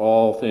make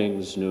all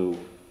things new.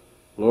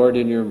 Lord,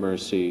 in your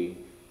mercy.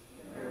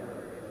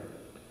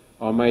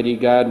 Almighty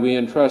God, we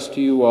entrust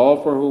to you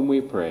all for whom we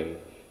pray,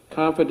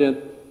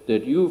 confident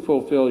that you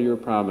fulfill your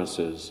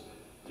promises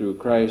through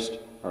Christ,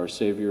 our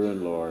Savior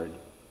and Lord.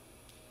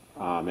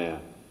 Amen.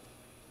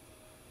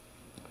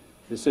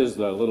 This is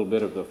a little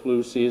bit of the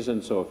flu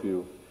season, so if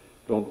you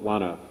don't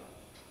want to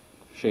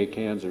shake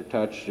hands or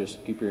touch,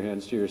 just keep your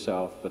hands to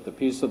yourself. But the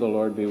peace of the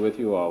Lord be with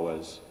you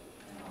always.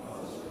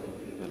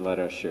 And let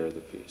us share the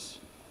peace.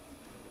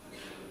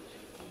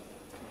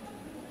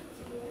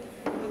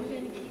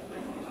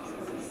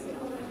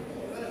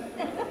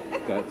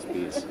 God's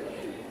peace.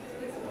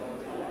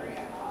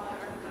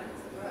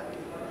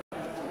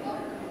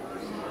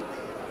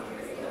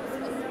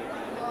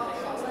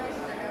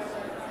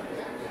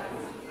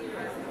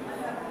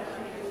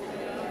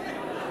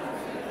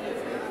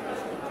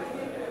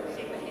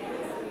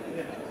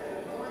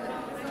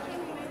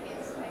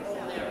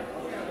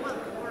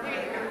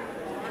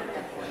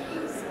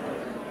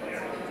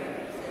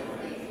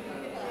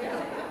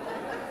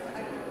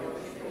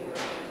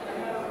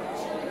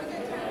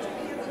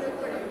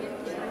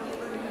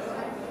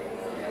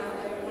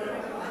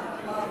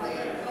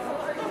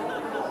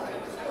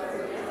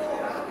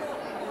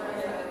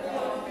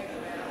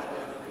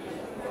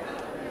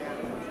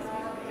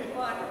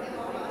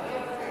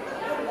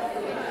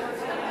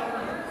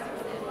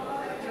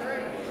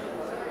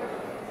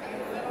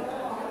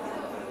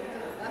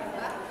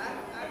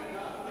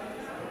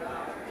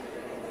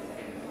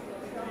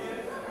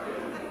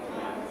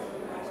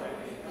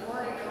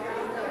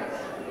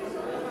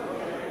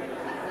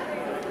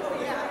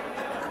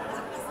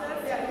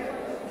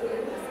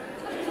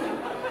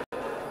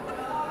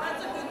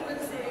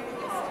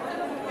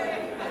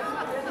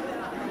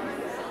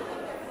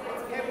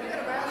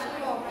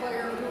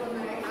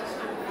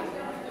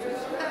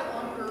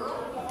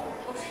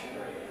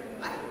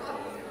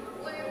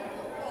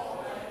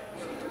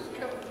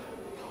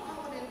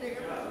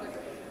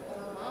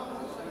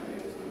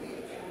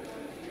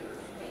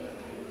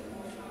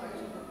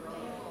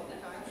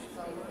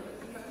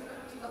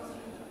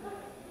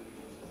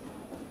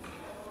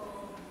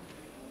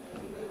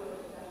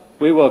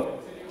 We will continue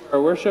our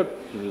worship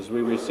as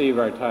we receive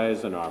our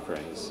tithes and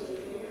offerings.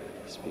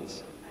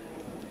 Peace.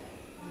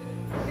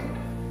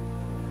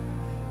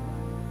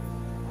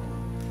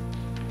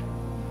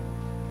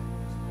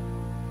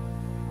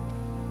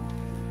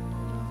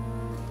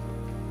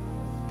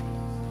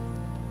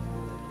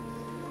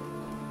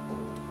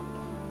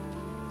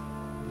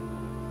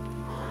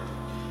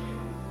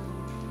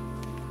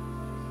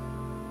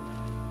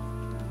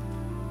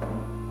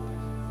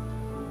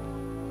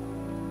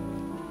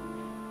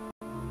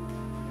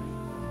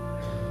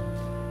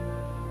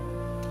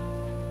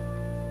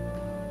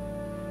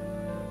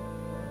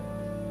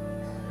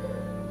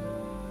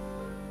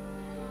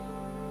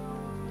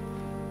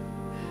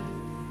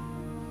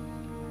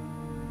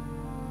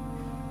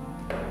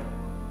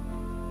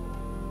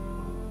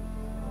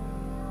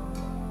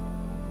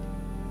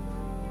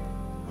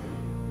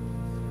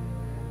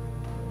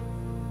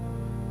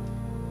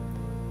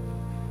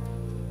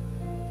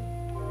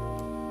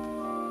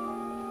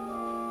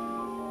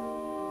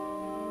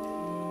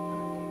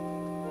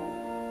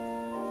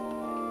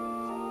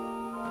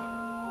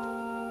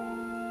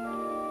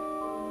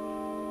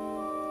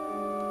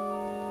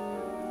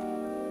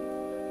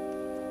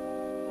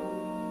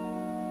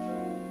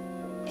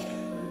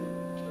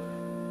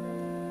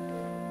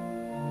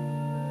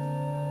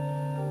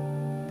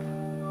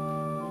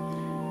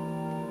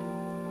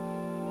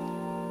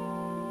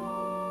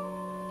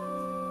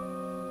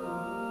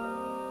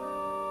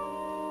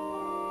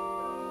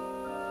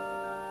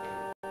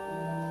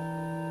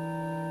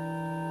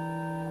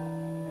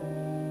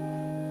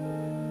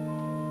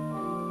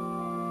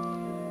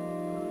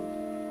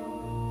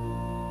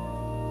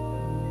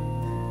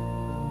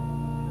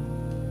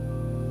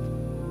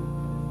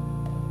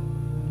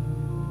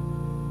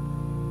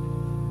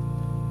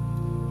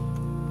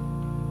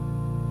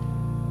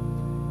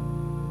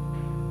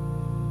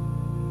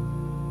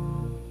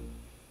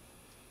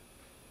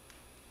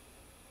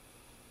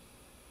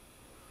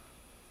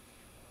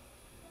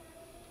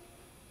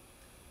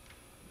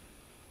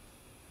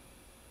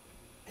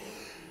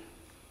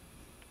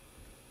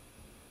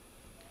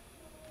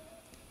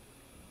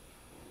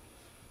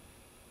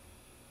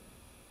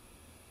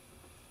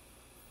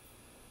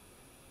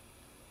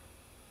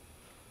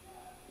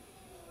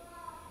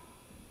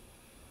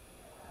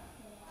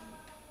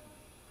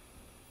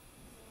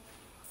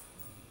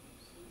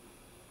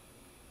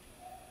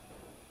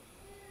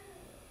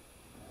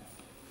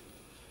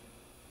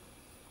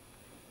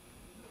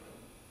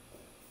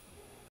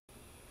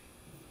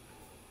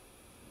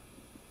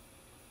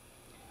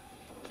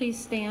 Please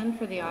stand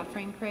for the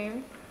offering prayer.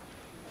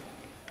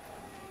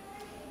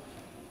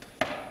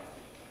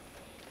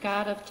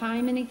 God of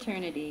time and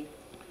eternity,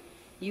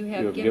 you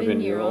have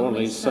given your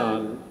only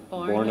Son,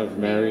 born of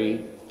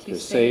Mary, to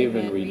save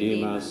and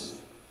redeem us.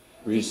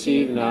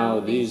 Receive now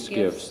these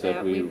gifts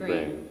that we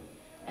bring,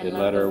 and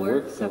let our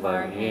works of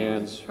our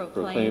hands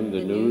proclaim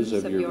the news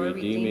of your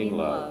redeeming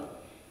love.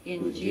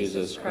 In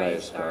Jesus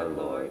Christ our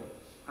Lord.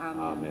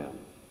 Amen.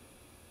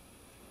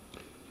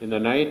 In the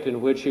night in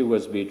which he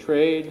was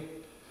betrayed,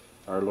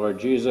 our Lord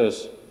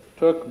Jesus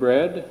took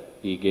bread,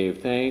 he gave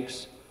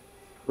thanks,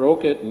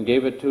 broke it, and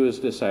gave it to his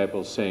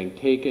disciples, saying,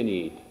 "Take and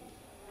eat.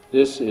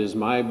 This is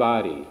my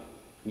body,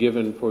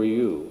 given for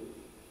you.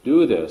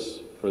 Do this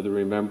for the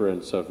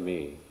remembrance of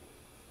me."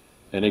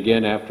 And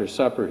again after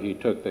supper he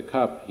took the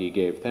cup, he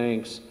gave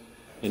thanks,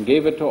 and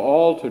gave it to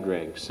all to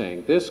drink,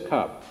 saying, "This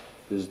cup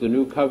is the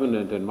new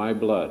covenant in my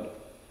blood,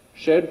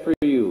 shed for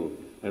you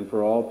and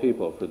for all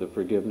people for the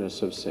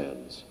forgiveness of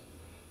sins.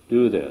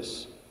 Do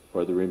this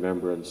for the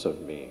remembrance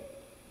of me."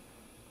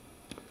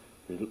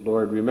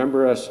 Lord,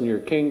 remember us in your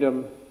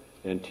kingdom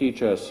and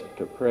teach us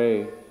to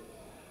pray.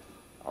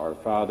 Our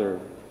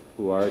Father,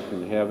 who art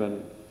in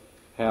heaven,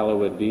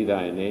 hallowed be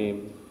thy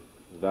name.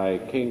 Thy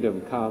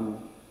kingdom come,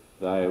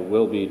 thy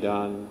will be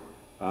done,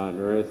 on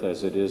earth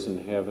as it is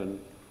in heaven.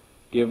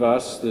 Give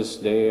us this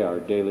day our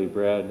daily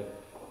bread,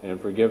 and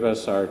forgive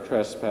us our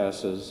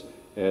trespasses,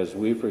 as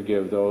we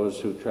forgive those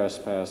who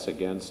trespass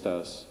against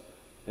us.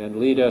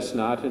 And lead us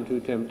not into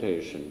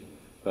temptation,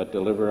 but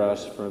deliver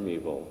us from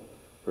evil.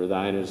 For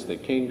thine is the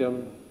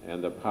kingdom,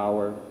 and the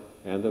power,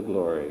 and the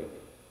glory,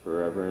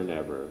 forever and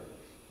ever.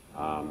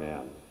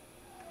 Amen.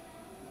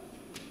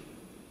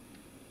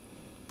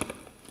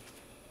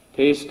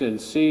 Taste and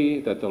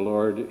see that the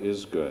Lord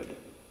is good.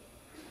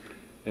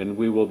 And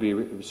we will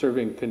be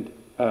serving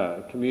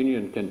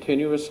communion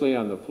continuously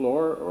on the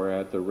floor or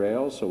at the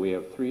rail. So we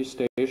have 3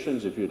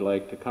 stations. If you'd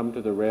like to come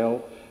to the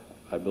rail,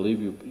 I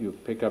believe you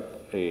pick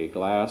up a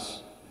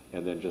glass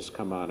and then just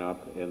come on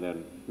up, and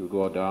then you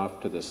go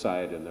off to the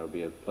side, and there'll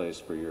be a place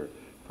for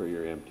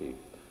your empty.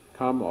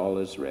 Come, all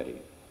is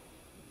ready.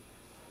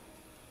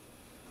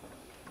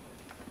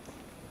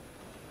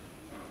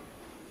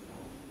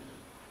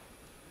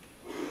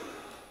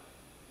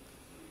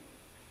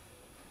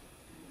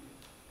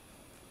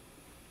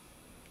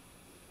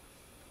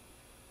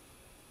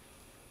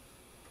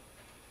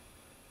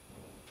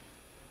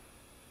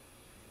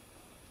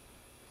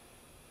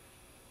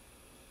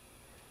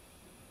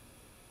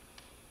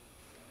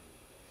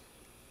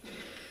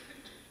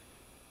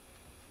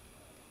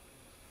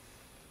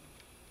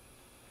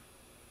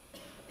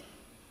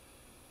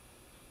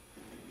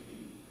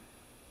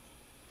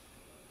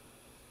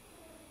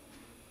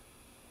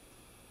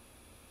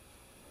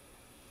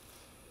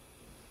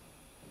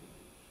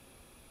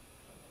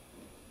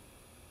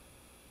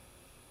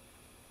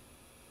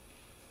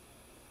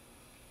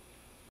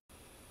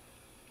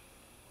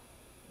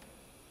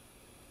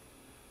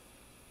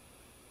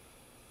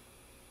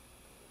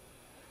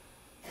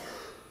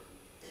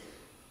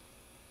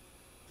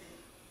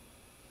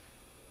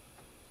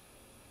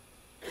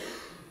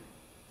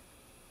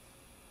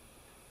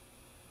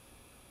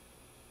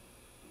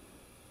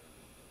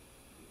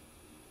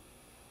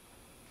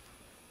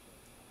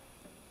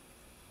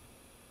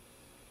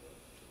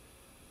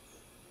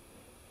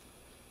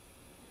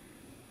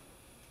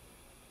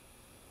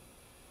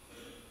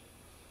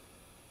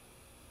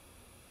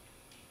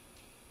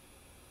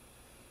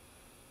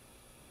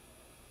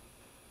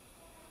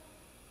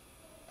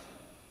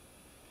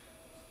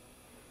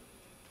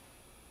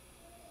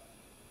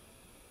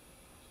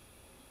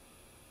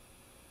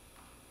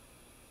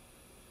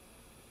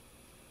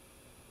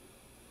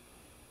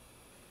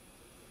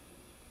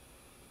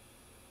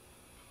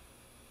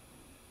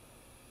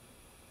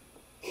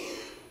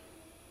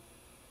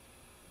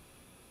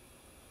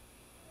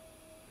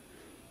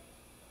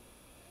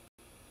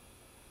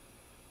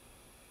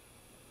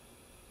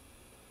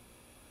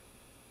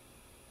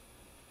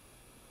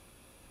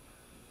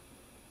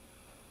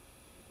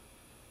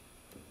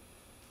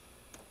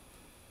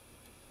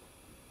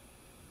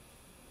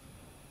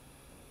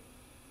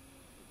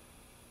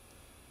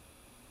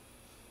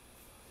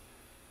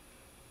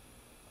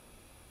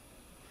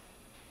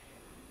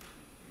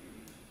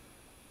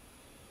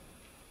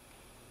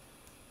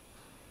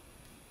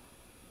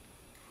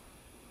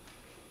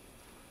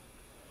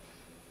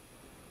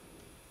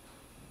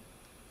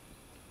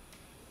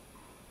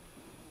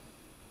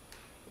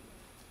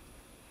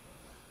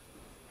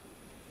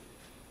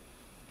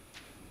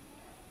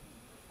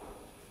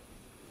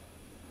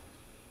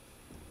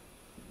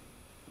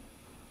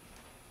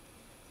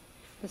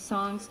 The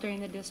songs during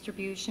the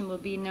distribution will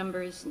be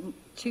numbers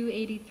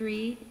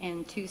 283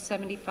 and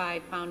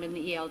 275 found in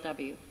the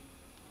ELW.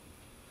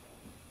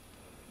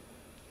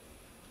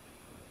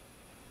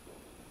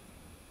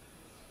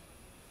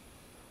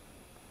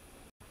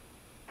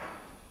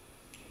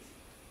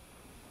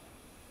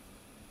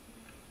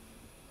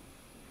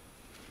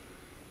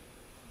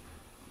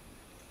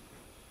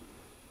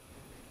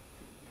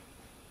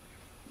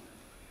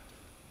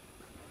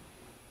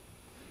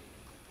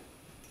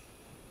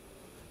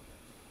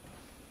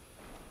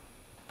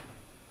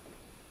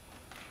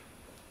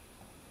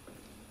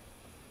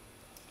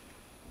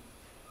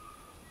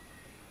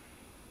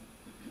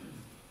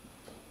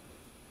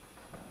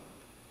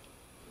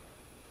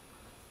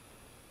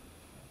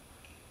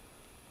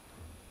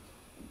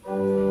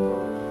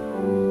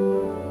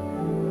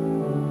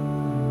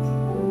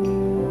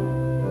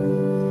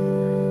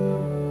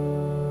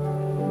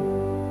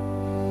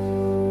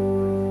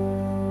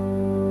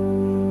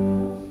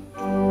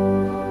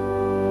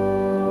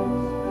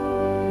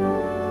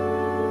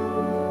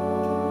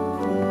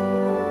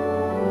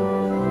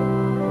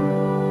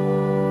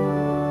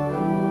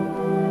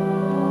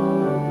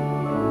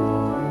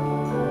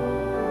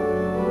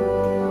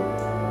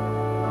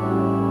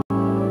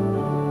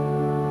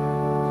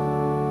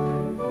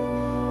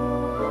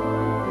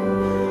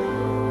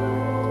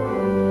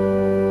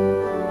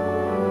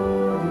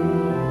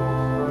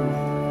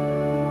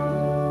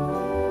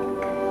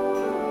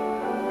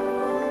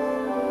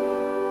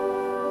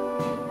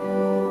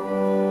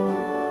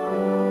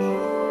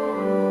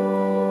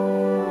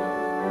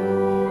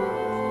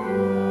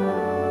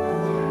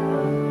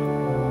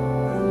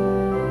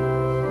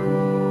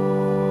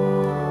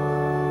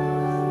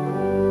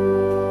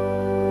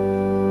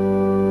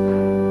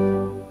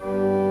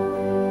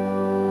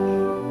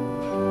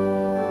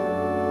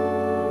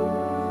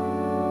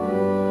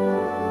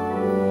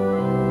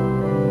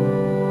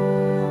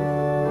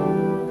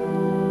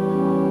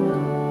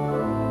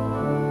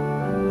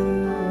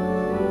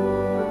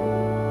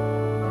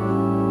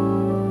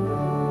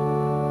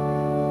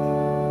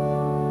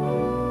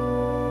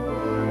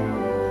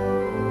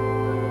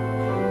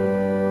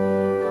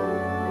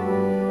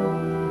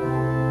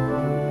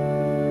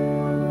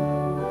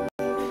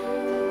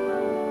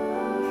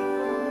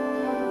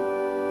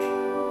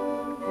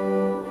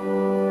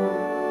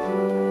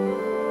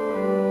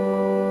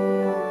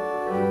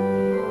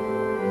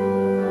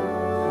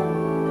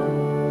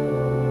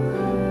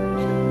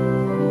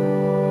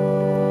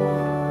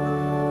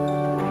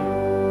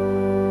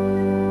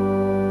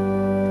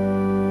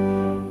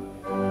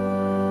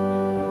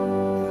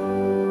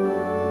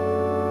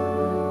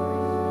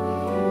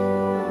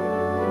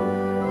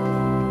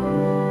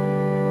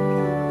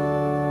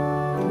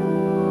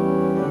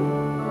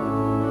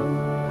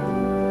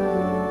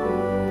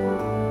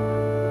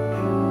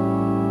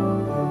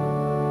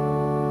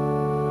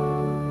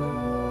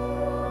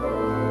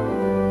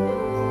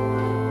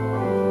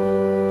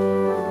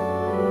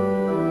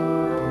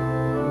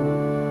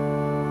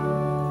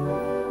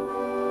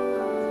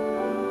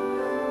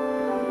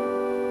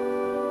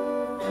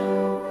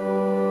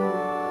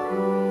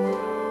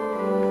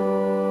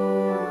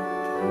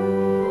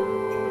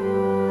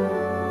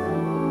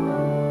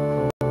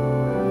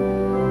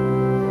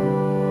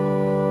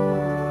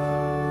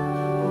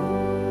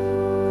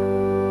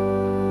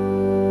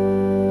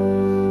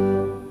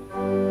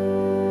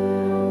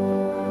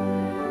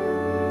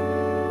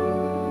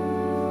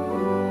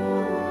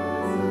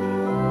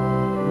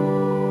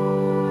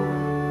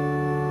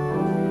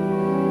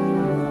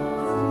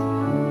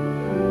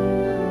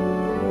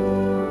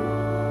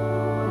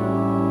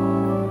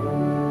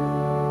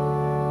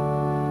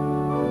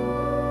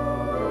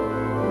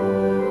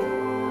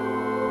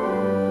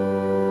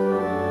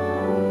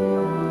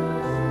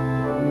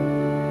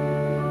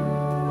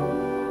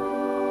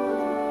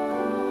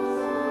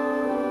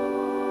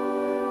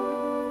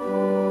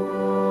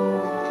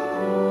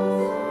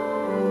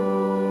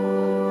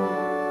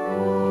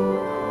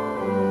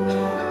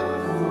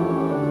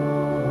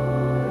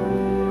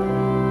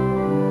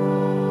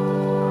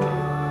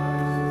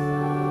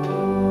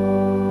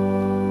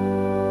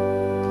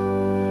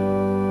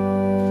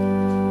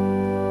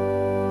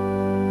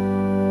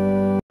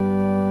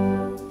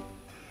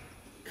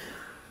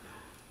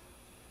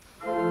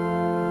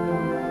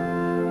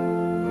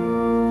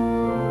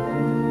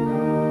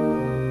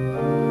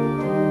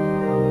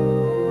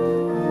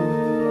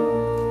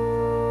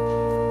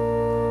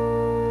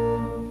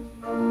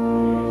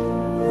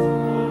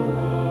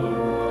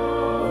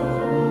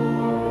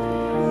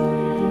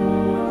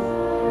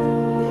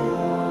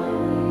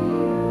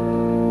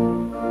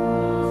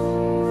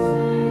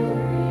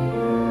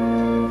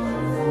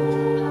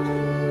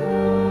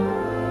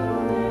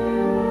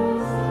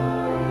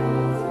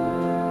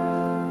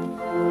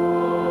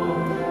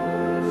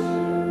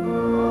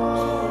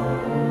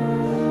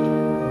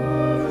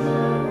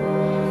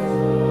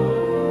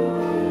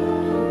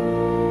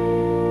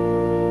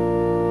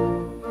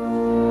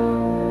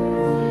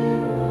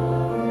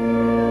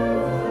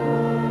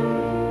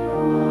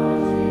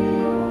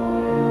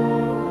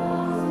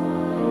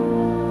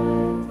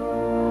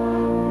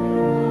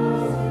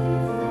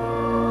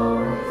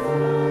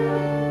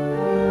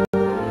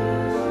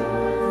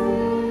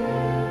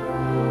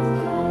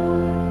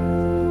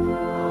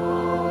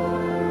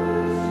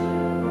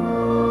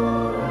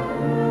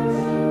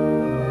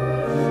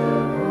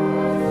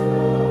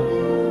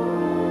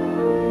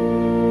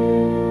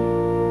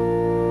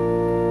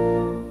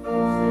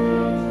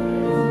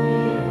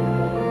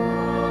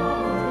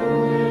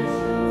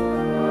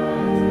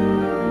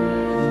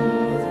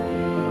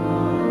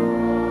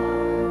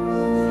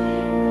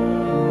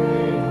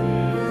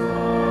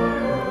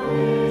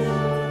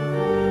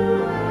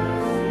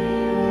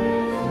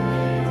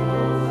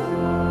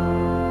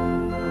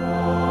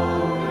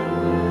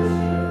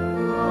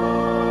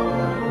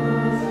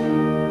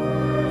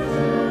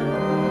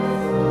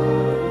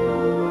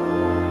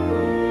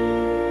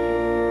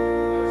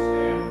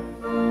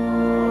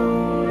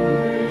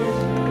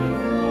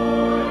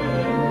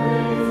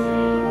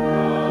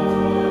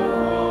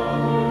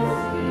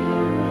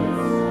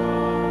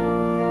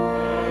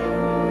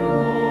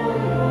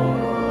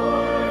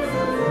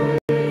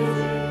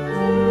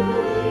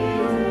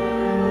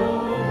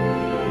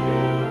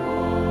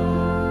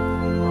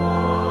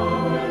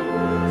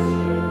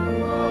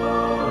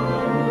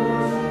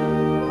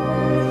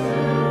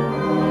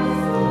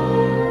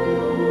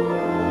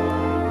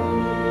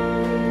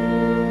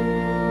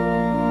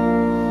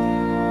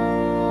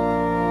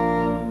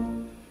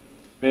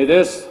 May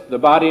this, the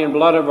body and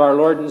blood of our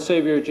Lord and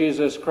Savior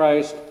Jesus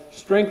Christ,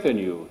 strengthen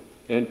you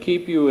and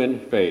keep you in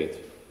faith,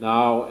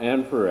 now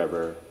and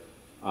forever.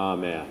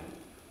 Amen.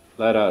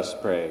 Let us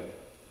pray.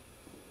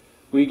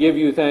 We give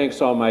you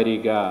thanks, Almighty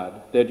God,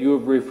 that you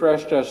have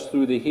refreshed us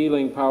through the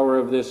healing power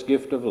of this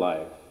gift of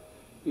life.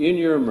 In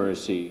your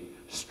mercy,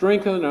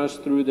 strengthen us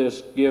through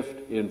this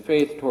gift in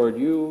faith toward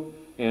you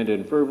and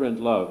in fervent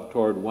love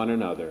toward one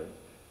another.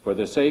 For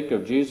the sake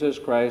of Jesus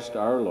Christ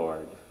our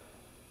Lord.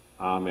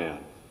 Amen.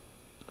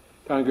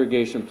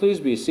 Congregation, please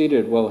be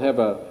seated. We'll have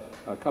a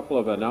couple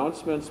of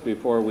announcements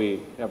before we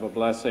have a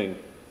blessing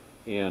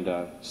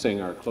and sing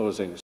our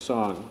closing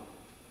song.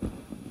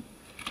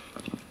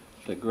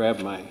 To grab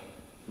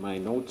my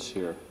notes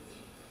here.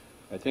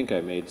 I think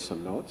I made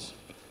some notes.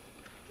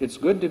 It's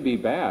good to be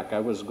back. I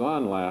was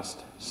gone last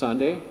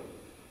Sunday.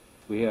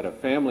 We had a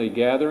family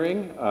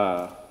gathering.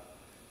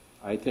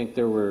 I think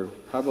there were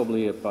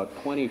probably about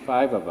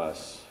 25 of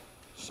us,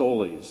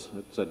 soulies.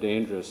 It's a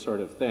dangerous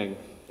sort of thing.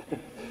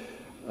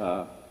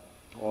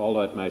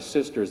 All at my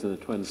sister's in the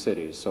Twin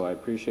Cities, so I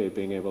appreciate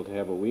being able to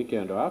have a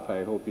weekend off.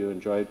 I hope you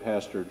enjoyed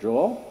Pastor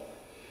Joel.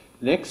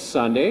 Next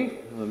Sunday,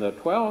 on the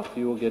 12th,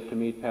 you will get to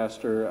meet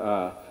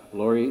Pastor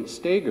Lori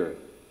Stager,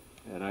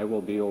 and I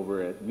will be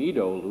over at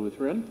Meadow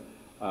Lutheran,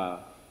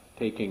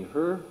 taking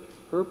her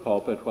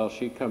pulpit while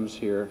she comes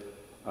here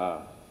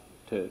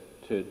to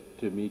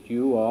meet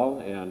you all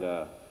and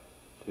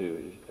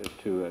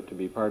to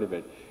be part of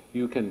it.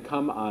 You can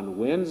come on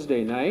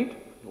Wednesday night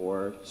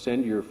or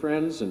send your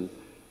friends and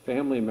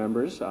family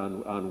members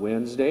on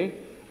Wednesday.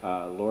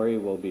 Lori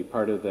will be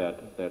part of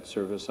that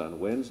service on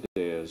Wednesday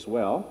as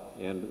well,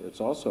 and it's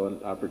also an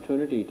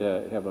opportunity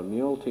to have a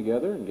meal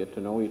together and get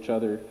to know each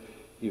other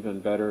even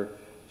better.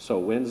 So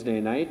Wednesday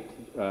night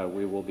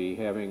we will be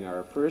having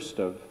our first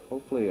of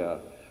hopefully a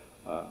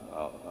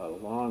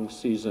long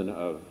season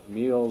of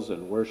meals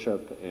and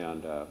worship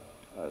and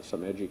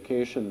some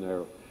education.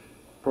 Their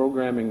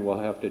programming will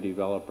have to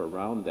develop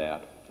around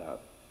that.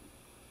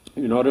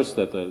 You notice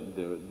that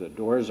the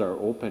doors are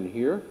open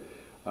here.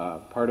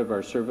 Part of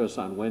our service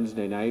on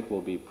Wednesday night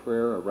will be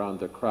prayer around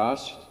the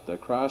cross. The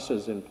cross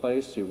is in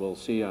place. You will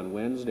see on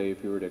Wednesday,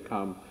 if you were to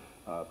come,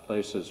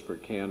 places for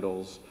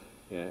candles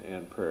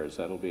and prayers.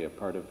 That'll be a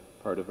part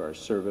of our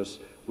service.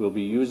 We'll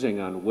be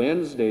using on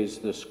Wednesdays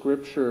the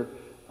scripture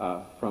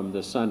from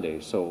the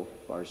Sunday. So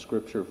our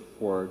scripture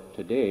for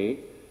today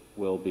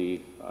will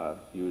be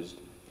used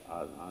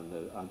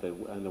on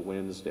the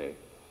Wednesday.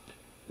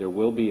 There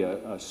will be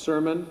a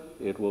sermon.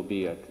 It will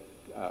be a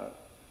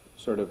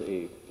sort of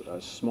a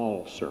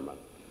small sermon.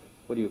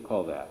 What do you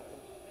call that?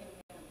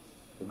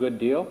 A good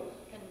deal?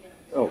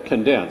 Condensed. Oh,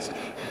 condensed.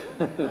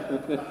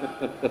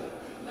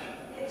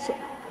 So,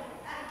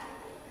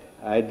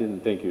 I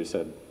didn't think you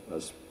said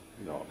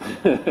no.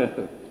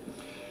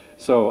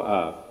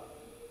 So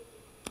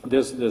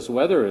this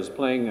weather is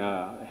playing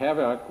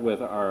havoc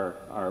with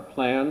our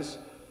plans.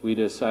 We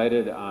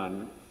decided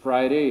on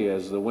Friday,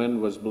 as the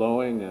wind was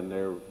blowing and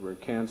they were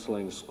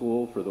canceling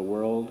school for the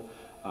world,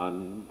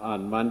 on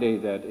Monday,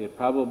 that it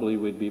probably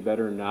would be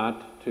better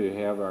not to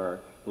have our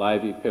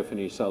live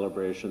Epiphany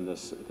celebration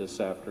this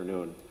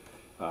afternoon,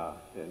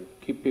 and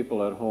keep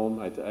people at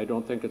home. I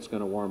don't think it's going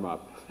to warm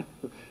up.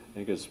 I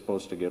think it's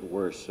supposed to get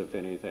worse, if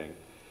anything.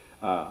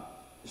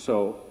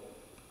 So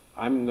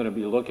I'm going to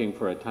be looking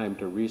for a time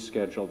to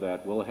reschedule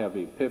that. We'll have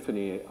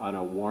Epiphany on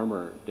a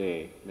warmer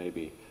day,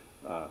 maybe.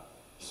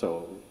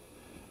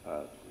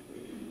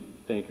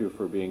 Thank you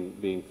for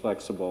being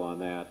flexible on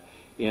that.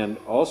 And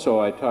also,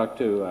 I talked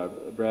to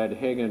Brad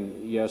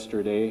Hagan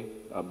yesterday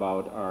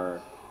about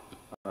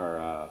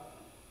our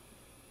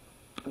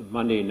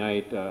Monday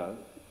night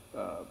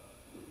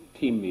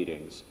team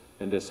meetings,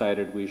 and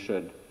decided we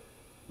should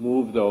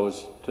move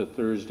those to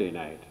Thursday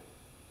night.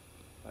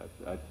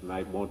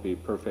 It won't be a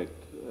perfect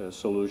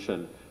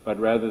solution, but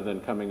rather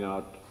than coming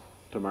out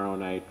tomorrow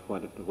night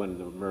when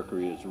the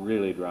mercury is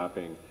really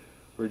dropping,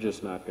 we're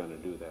just not going to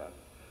do that.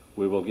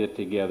 We will get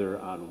together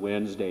on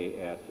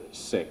Wednesday at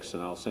 6,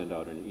 and I'll send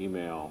out an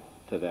email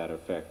to that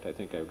effect. I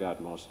think I've got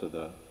most of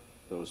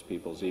those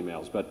people's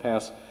emails, but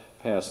pass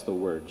the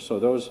word. So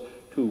those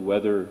two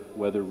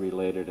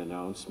weather-related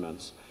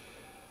announcements.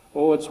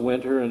 Oh, it's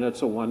winter and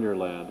it's a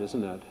wonderland,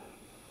 isn't it?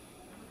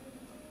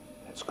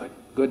 That's good.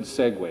 Good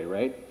segue,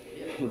 right?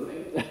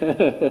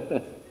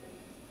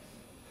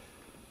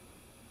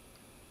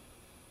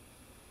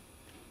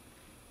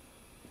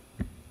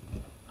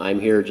 I'm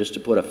here just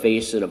to put a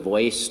face and a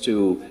voice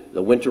to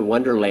the Winter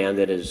Wonderland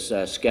that is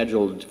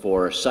scheduled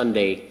for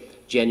Sunday,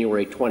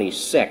 January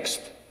 26th.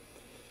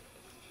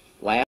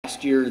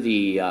 Last year,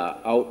 the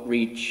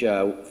Outreach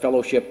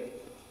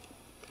Fellowship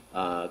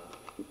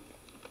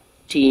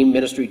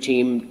ministry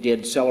team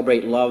did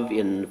Celebrate Love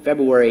in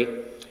February,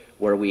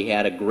 where we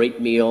had a great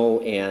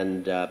meal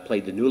and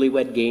played the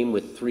Newlywed Game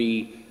with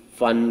 3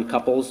 fun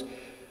couples.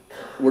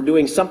 We're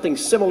doing something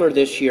similar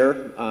this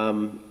year.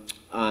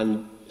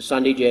 On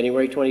Sunday,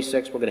 January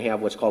 26th, we're going to have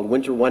what's called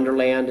Winter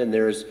Wonderland, and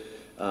there's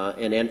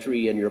an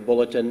entry in your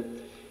bulletin.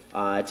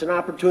 It's an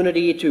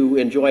opportunity to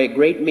enjoy a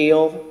great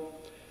meal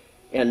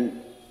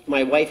And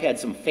my wife had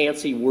some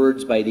fancy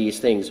words by these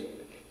things.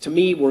 To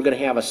me, we're going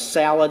to have a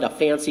salad, a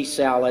fancy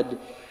salad,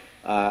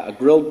 a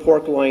grilled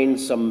pork loin,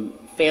 some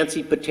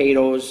fancy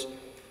potatoes,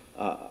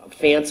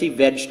 fancy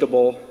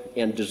vegetable,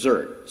 and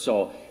dessert.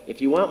 So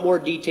if you want more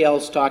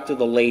details, talk to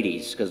the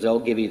ladies, because they'll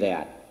give you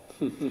that.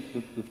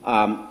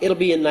 It'll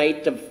be a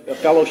night of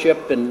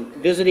fellowship and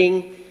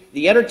visiting.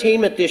 The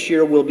entertainment this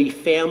year will be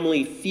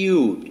Family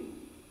Feud.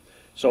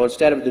 So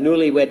instead of the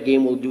Newlywed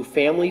Game, we'll do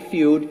Family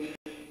Feud,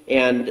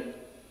 and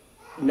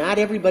not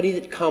everybody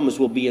that comes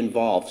will be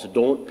involved, so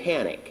don't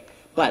panic.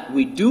 But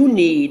we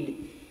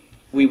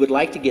would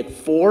like to get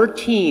 4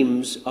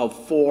 teams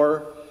of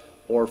 4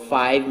 or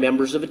 5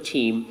 members of a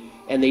team,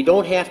 and they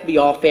don't have to be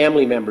all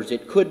family members.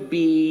 It could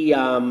be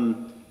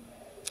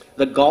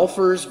the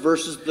golfers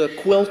versus the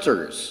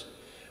quilters,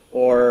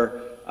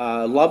 or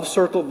Love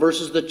Circle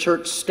versus the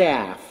church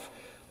staff,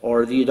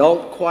 or the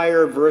adult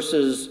choir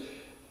versus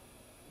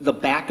the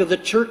back of the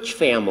church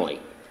family.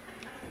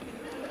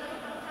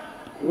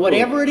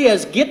 Whatever it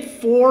is,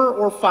 get 4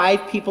 or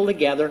 5 people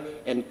together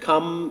and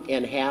come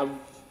and have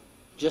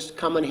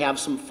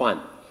some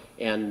fun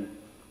and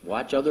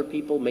watch other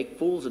people make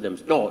fools of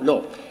themselves.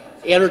 No,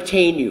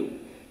 entertain you.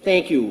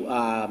 Thank you.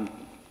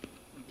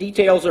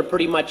 Details are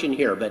pretty much in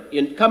here, but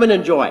come and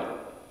enjoy.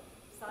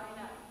 Sign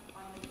up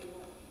on the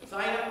door.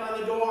 Sign up on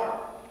the door.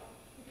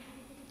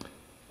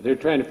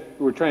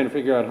 We're trying to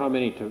figure out how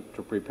many to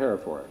prepare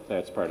for.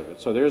 That's part of it.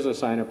 So there's a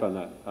sign up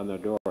on the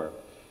door.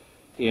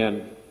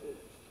 And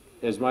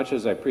as much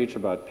as I preach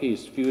about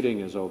peace, feuding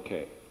is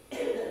okay.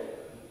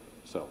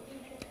 So,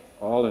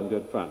 all in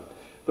good fun.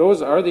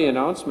 Those are the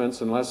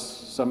announcements, unless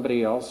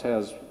somebody else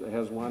has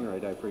one, or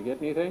did I forget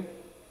anything?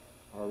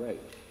 All right.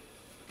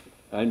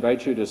 I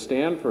invite you to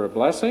stand for a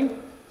blessing,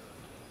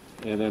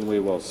 and then we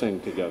will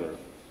sing together.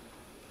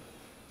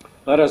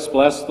 Let us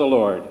bless the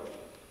Lord.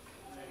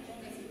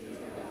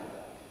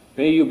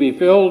 May you be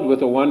filled with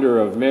the wonder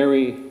of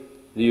Mary,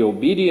 the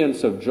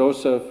obedience of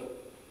Joseph,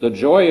 the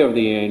joy of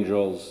the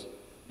angels,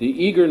 the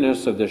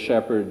eagerness of the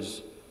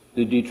shepherds,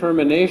 the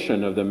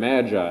determination of the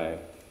Magi,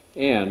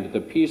 and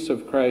the peace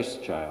of Christ's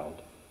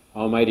child.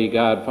 Almighty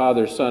God,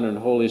 Father, Son, and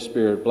Holy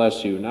Spirit,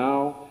 bless you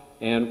now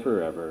and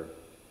forever.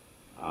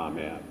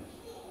 Amen.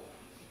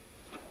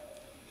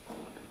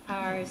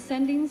 Our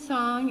sending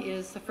song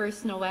is the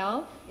First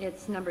Noel.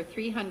 It's number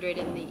 300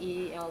 in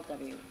the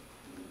ELW.